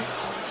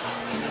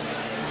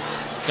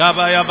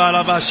 Kabaya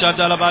balaba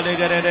shadala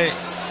balegere.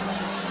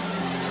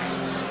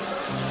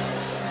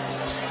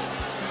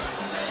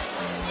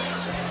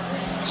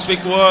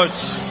 Speak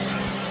words.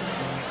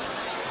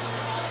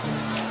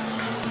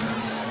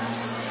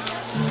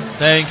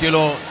 Thank you,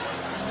 Lord.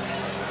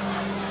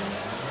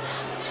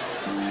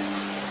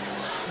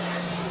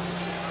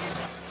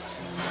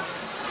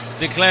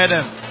 Declare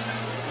them.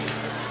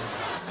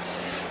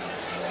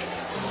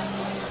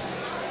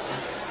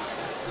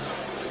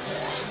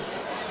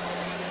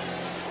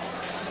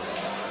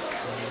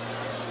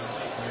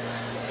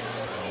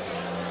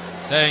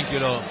 Thank you,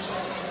 Lord.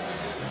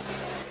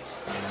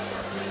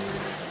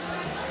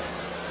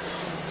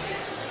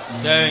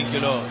 Thank you,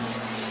 Lord.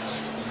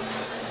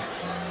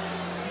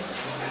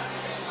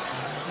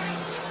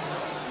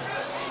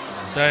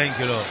 Thank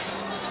you, Lord.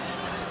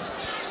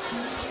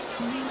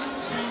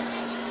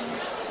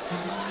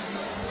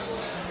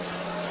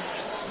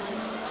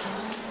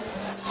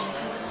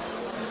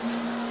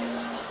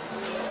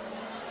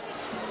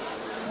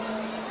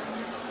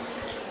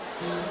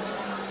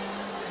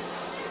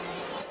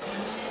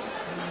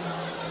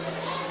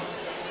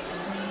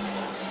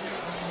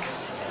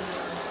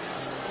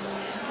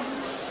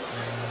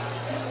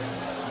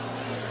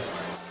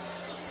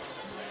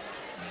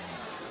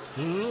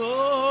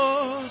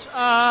 Lord,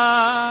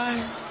 I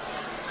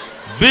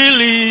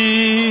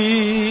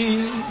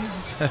believe.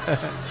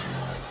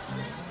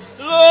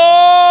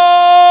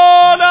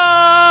 Lord,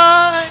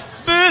 I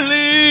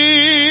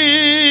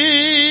believe.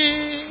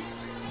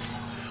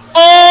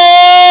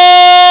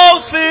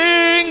 All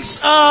things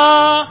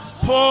are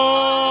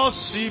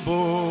possible.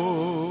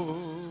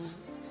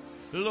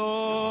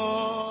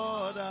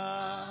 Lord,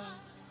 I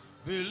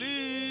believe.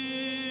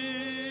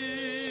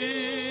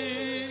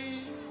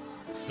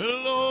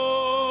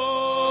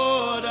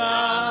 Lord,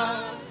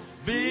 I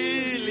believe.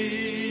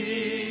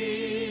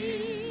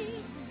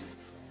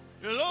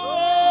 Lord,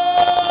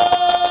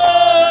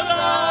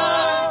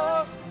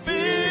 I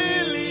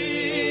believe.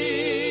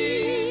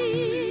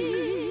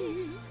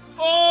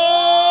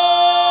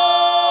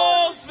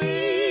 All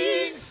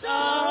things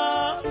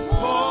are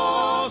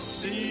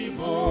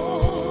possible.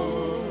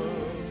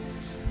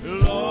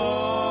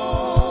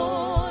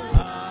 Lord,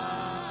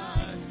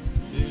 I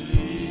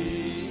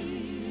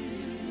believe.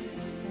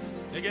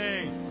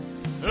 Again.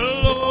 Lord,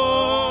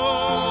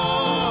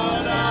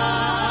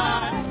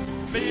 I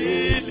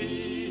believe.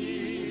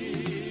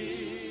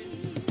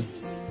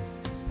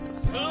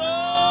 Lord,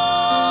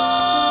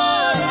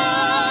 I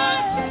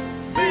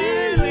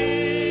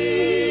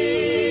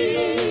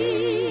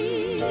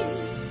believe.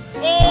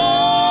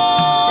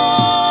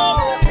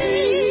 All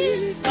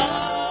things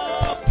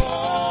are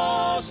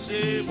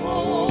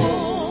possible.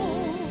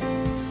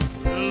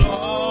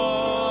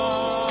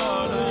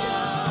 Lord, I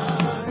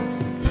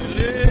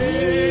believe.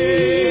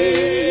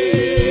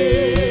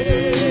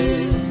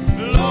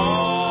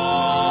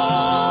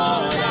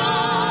 Lord, I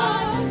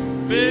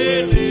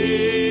believe.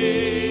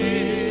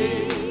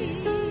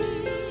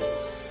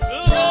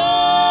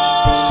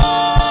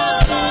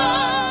 Lord, I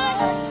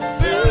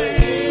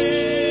believe.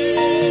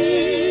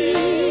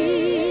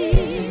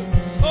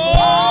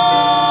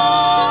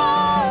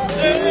 All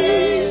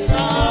things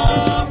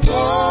are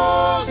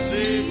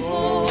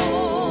possible.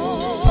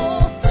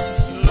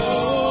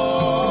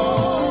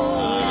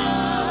 Lord,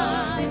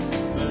 I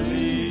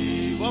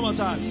believe. One more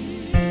time.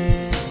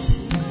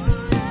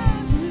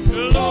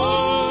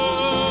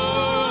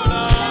 Lord, I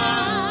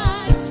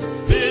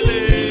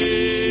believe.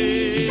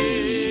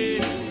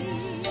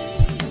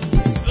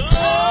 Lord,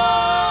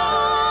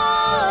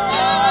 I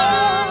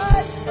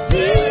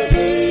believe.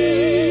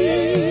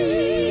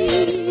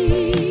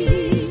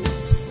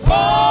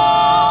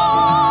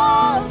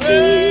 All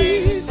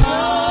things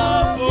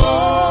are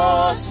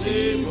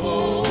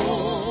possible.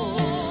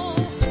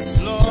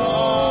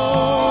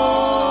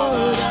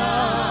 Lord, I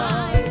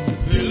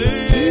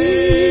believe.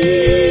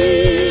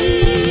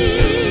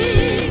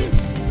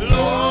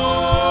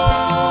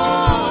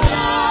 Lord, I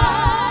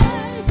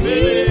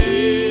believe.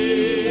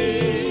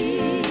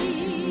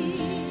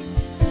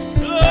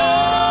 Lord,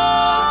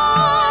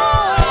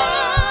 I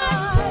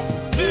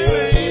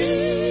believe.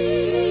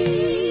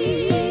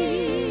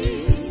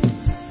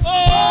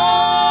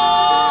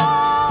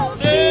 All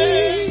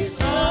things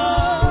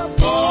are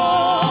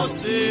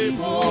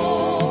possible.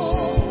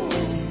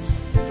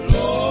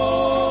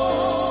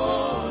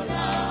 Lord,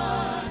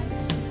 I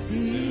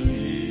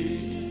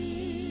believe.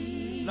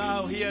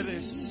 Now hear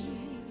this.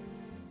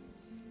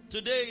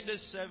 Today in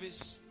this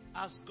service,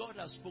 as God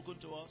has spoken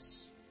to us,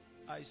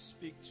 I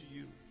speak to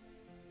you.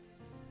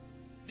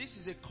 This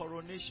is a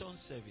coronation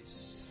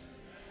service.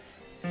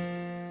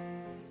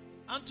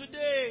 And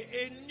today,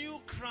 a new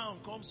crown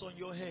comes on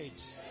your head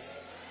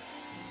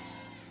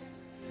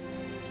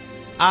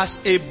as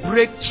a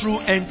breakthrough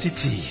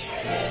entity.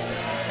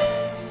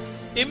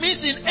 It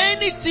means in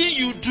anything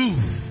you do,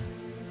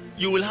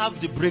 you will have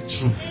the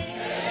breakthrough.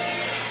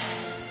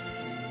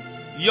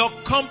 Your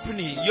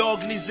company, your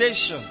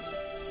organization,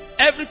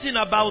 everything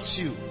about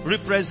you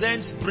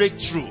represents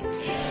breakthrough.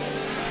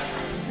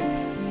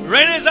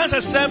 Renaissance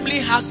Assembly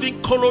has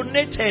been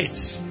coronated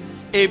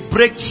a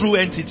breakthrough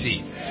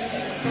entity.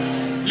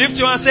 Lift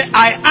your hand and say,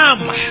 I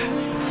am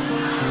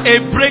a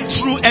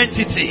breakthrough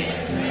entity.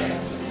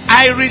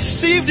 I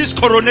receive this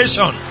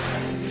coronation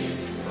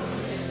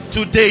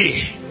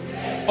today.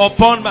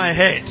 upon my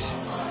head.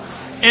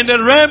 In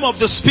the realm of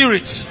the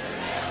spirit,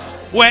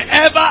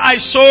 wherever I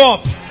show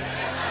up,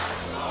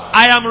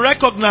 I am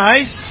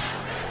recognized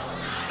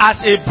as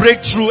a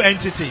breakthrough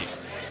entity.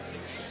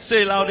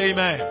 Say loud,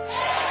 amen.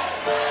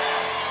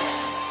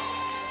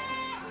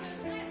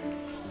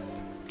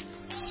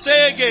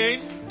 Say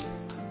again.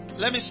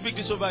 Let me speak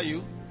this over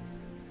you.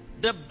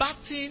 The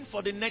baton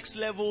for the next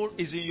level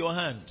is in your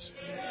hand.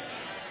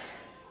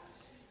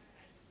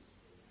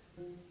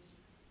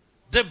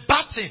 The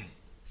baton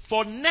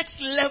for next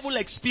level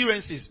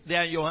experiences, they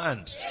are in your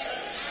hand.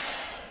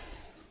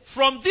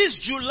 From this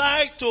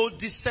July to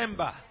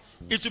December,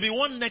 it will be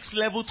one next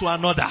level to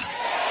another.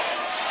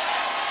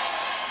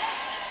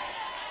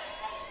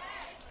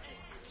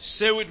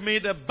 Say with me,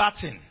 the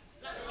baton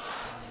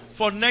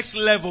for next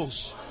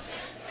levels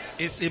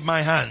is in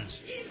my hand.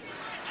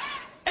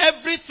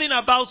 Everything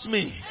about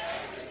me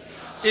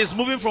is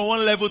moving from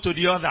one level to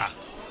the other.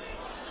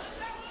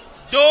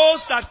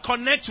 Those that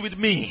connect with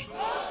me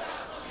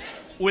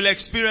will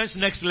experience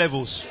next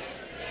levels.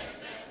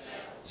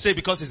 Say,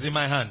 because it's in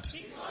my hand.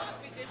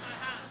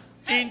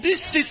 In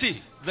this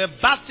city, the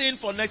baton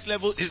for next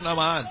level is in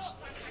our hands.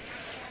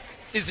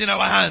 It's in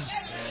our hands.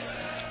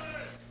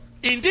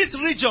 In this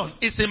region,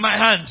 it's in my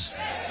hand.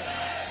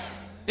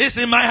 It's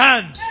in my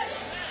hand.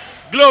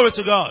 Glory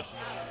to God.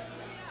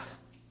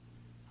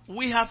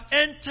 We have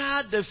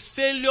entered the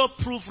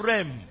failure-proof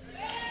realm.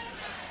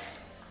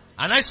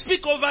 And I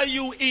speak over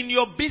you in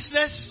your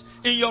business,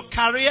 in your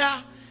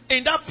career,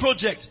 in that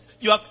project.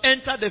 You have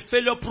entered the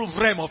failure-proof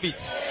realm of it.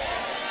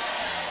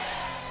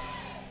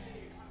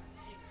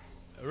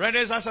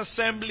 Renaissance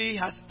Assembly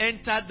has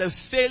entered the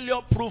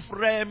failure-proof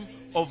realm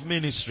of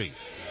ministry.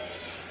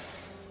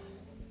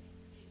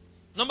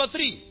 Number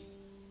 3.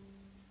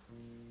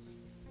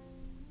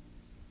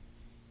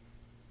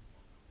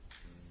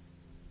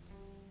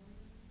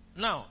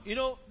 Now,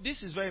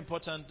 this is very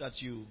important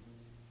that you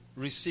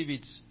receive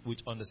it with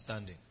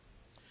understanding.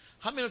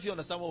 How many of you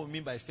understand what we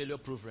mean by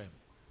failure-proof realm?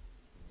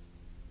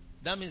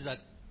 That means that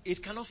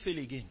it cannot fail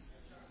again.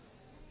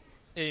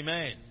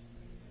 Amen.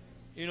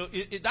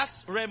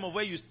 That's realm of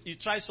where you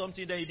try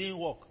something, then it didn't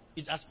work.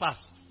 It has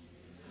passed.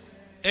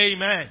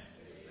 Amen.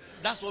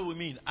 That's what we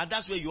mean. And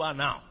that's where you are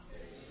now.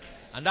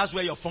 And that's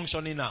where you're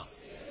functioning now.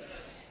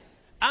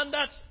 And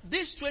that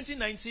this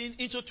 2019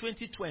 into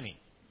 2020,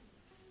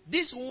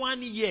 this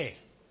 1 year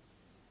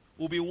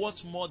will be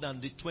worth more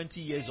than the 20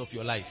 years of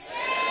your life.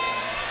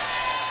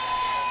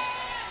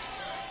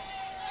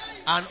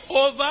 And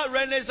over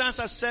Renaissance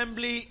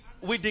Assembly,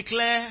 we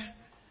declare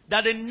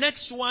that the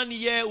next 1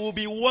 year will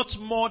be worth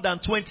more than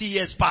 20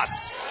 years past.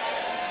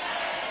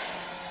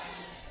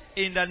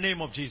 In the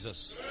name of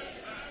Jesus.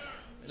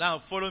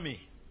 Now, follow me.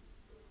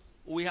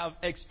 We have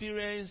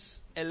experienced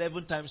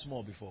 11 times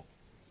more before.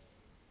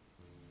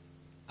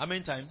 How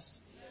many times?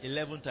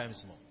 11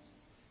 times more.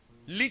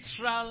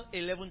 Literal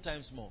 11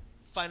 times more.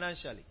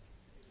 Financially.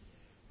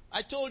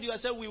 I told you, I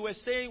said we were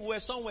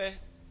somewhere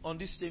on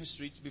this same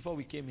street before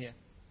we came here.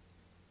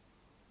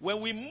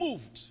 When we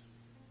moved,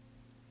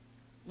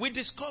 we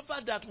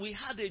discovered that we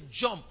had a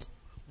jump.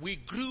 We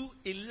grew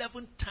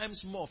 11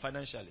 times more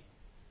financially.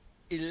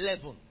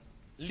 11.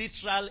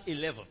 Literal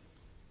 11.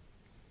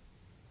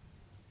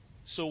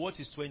 So what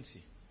is 20?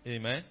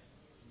 Amen.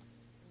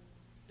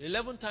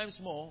 11 times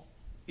more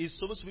is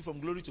supposed to be from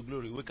glory to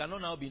glory. We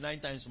cannot now be 9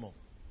 times more.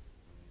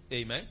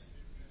 Amen.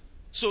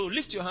 So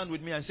lift your hand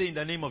with me and say, in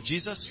the name of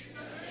Jesus,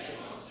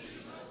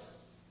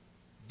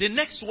 the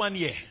next 1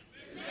 year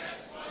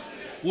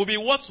will be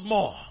worth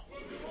more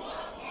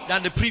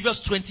than the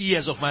previous 20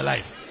 years of my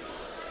life.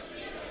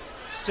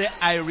 Say,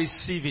 I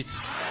receive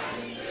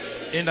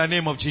it in the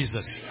name of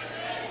Jesus.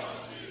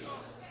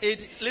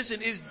 Listen,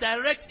 it's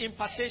direct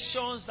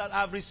impartations that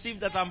I've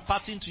received that I'm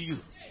imparting to you.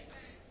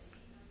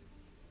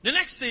 The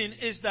next thing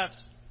is that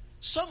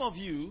some of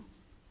you,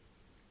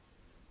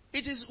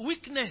 it is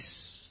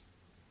weakness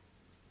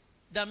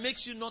that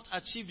makes you not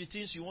achieve the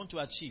things you want to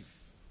achieve.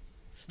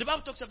 The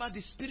Bible talks about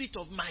the spirit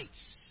of might.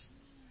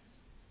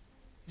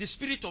 The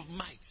spirit of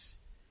might.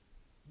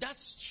 That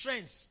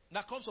strength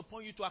that comes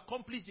upon you to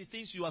accomplish the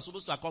things you are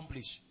supposed to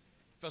accomplish.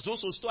 If you're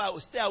supposed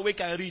to stay awake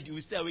and read, you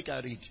will stay awake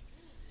and read.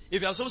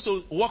 If you're supposed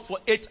to work for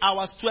 8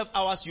 hours, 12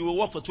 hours, you will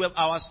work for 12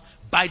 hours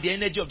by the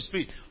energy of the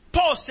Spirit.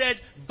 Paul said,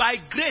 by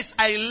grace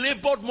I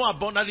labored more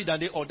abundantly than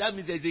they all. That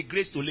means there's a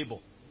grace to labor.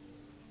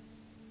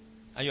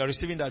 And you are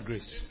receiving that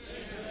grace.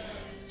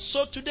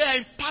 So today I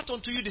impart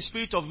unto you the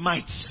spirit of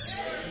might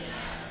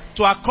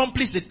to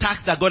accomplish the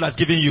task that God has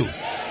given you.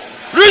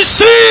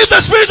 Receive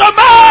the spirit of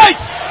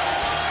might!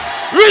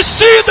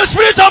 Receive the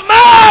spirit of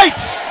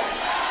might!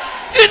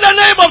 In the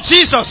name of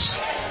Jesus.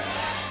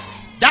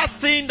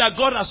 That thing that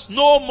God has,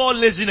 no more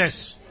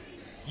laziness.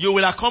 You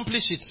will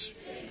accomplish it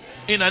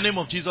in the name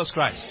of Jesus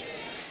Christ.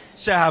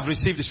 Say, I have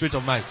received the spirit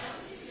of might.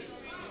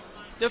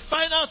 The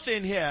final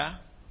thing here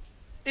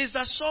is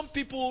that some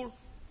people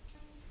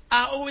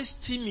are always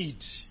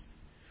timid.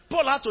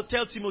 Paul had to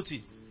tell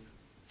Timothy,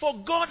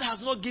 for God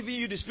has not given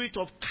you the spirit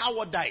of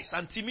cowardice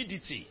and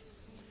timidity,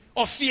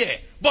 of fear,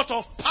 but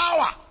of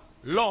power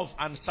love,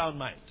 and sound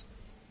mind.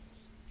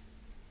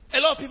 A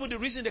lot of people, the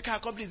reason they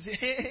can't complete is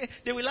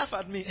they will laugh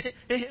at me.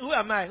 Who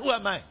am I? Who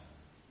am I?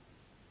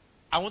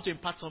 I want to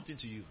impart something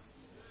to you.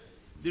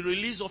 The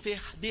release of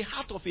the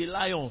heart of a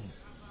lion.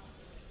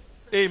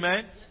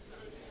 Amen.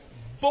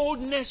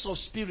 Boldness of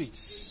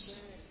spirits.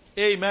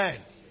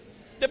 Amen.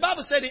 The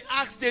Bible said in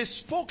Acts they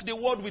spoke the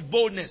word with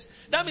boldness.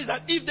 That means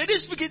that if they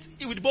didn't speak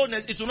it with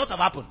boldness, it would not have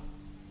happened.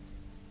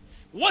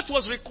 What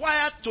was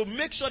required to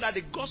make sure that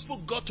the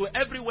gospel got to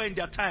everywhere in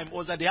their time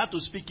was that they had to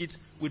speak it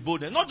with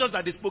boldness. Not just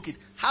that they spoke it,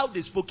 how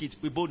they spoke it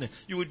with boldness.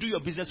 You will do your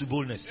business with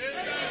boldness.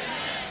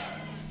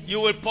 Amen. You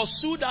will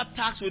pursue that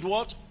task with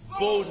what?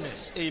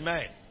 Boldness.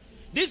 Amen.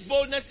 This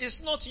boldness is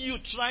not you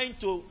trying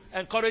to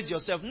encourage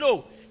yourself.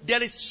 No.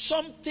 There is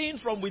something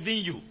from within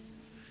you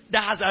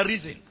that has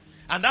arisen.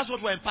 And that's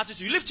what we're imparting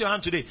to you. Lift your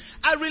hand today.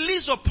 I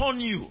release upon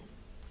you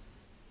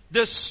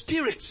the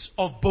spirit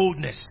of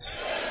boldness.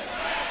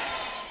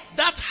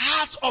 That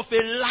heart of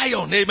a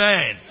lion.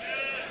 Amen.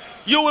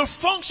 You will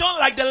function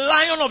like the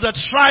lion of the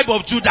tribe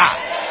of Judah.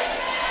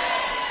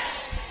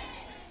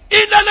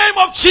 In the name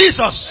of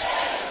Jesus.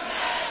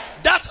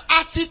 That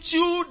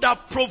attitude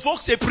that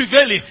provokes a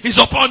prevailing is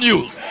upon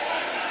you.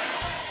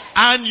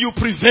 And you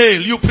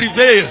prevail, you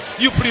prevail,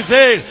 you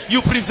prevail,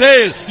 you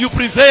prevail, you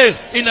prevail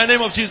in the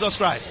name of Jesus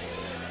Christ.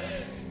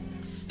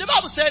 The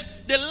Bible said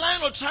the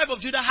lion of the tribe of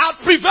Judah had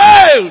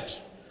prevailed.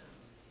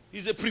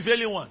 He's a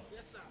prevailing one.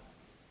 Yes, sir.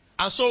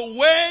 And so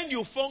when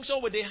you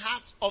function with the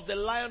heart of the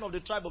lion of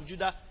the tribe of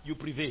Judah, you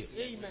prevail.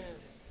 Amen.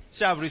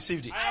 Say, I've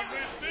received it. I have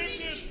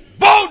received it.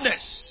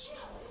 Boldness.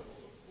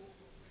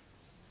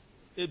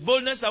 A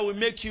boldness that will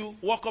make you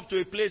walk up to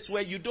a place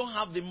where you don't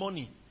have the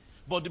money.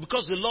 But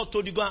because the Lord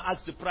told you, go and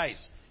ask the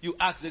price. You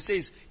ask, they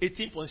say it's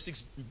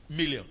 18.6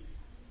 million.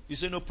 You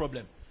say, no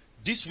problem.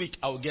 This week,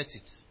 I will get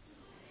it.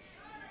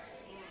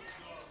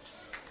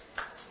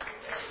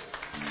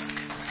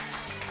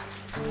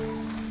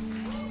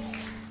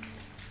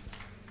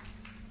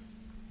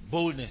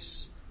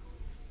 Boldness.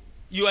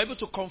 You are able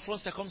to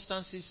confront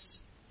circumstances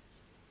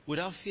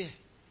without fear.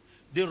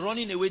 The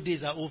running away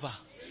days are over.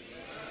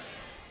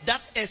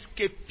 That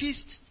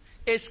escapist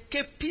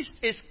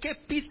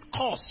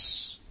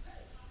course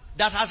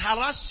that has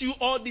harassed you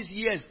all these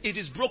years, it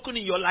is broken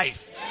in your life.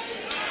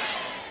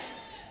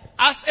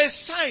 As a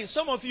sign,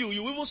 some of you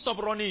even stop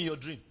running in your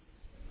dream.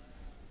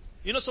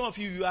 You know, some of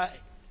you are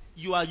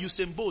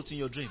Usain Bolt in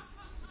your dream.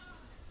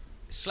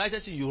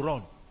 Slightest thing, you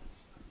run.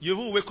 You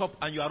even wake up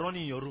and you are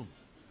running in your room.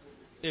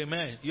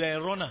 Amen. You are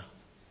a runner.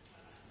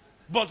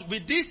 But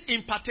with this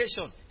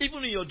impartation,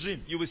 even in your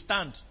dream, you will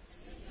stand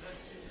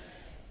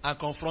and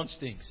confront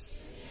things.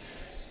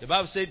 The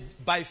Bible said,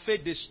 by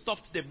faith they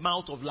stopped the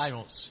mouth of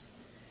lions.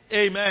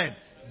 Amen.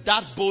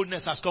 That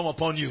boldness has come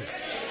upon you.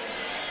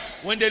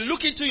 When they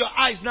look into your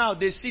eyes now,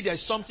 they see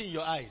there's something in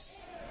your eyes.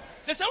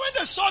 They said when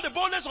they saw the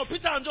boldness of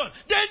Peter and John,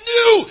 they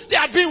knew they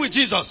had been with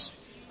Jesus.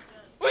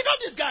 We know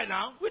this guy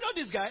now. We know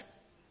this guy.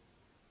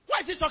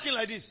 Why is he talking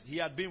like this? He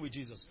had been with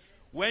Jesus.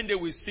 When they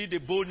will see the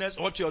boldness,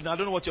 I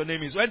don't know what your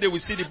name is. When they will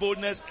see the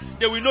boldness,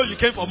 they will know you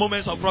came for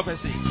moments of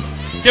prophecy.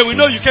 They will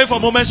know you came for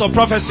moments of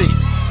prophecy.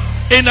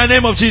 In the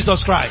name of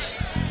Jesus Christ.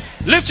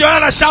 Lift your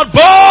hand and shout,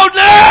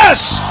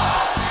 boldness!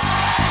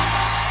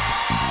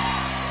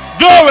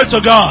 Glory to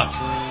God.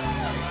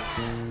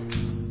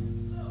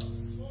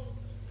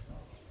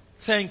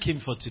 Thank Him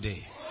for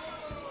today.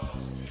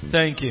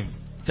 Thank Him.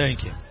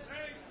 Thank Him.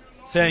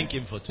 Thank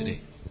Him for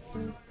today.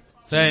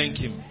 Thank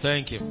Him.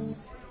 Thank Him.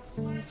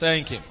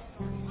 Thank Him.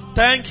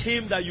 Thank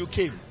Him that you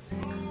came.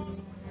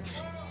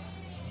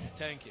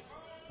 Thank Him.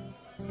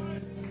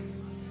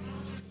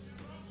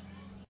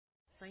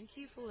 Thank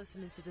you for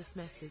listening to this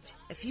message.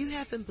 If you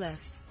have been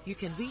blessed, you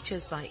can reach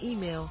us by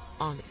email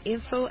on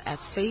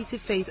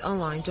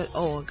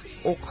info@faithtofaithonline.org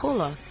or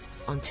call us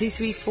on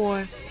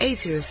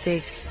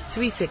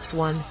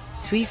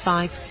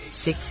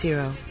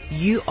 234-806-361-3560.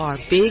 You are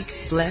big,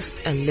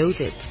 blessed, and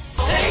loaded.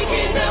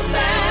 Taking the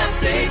man.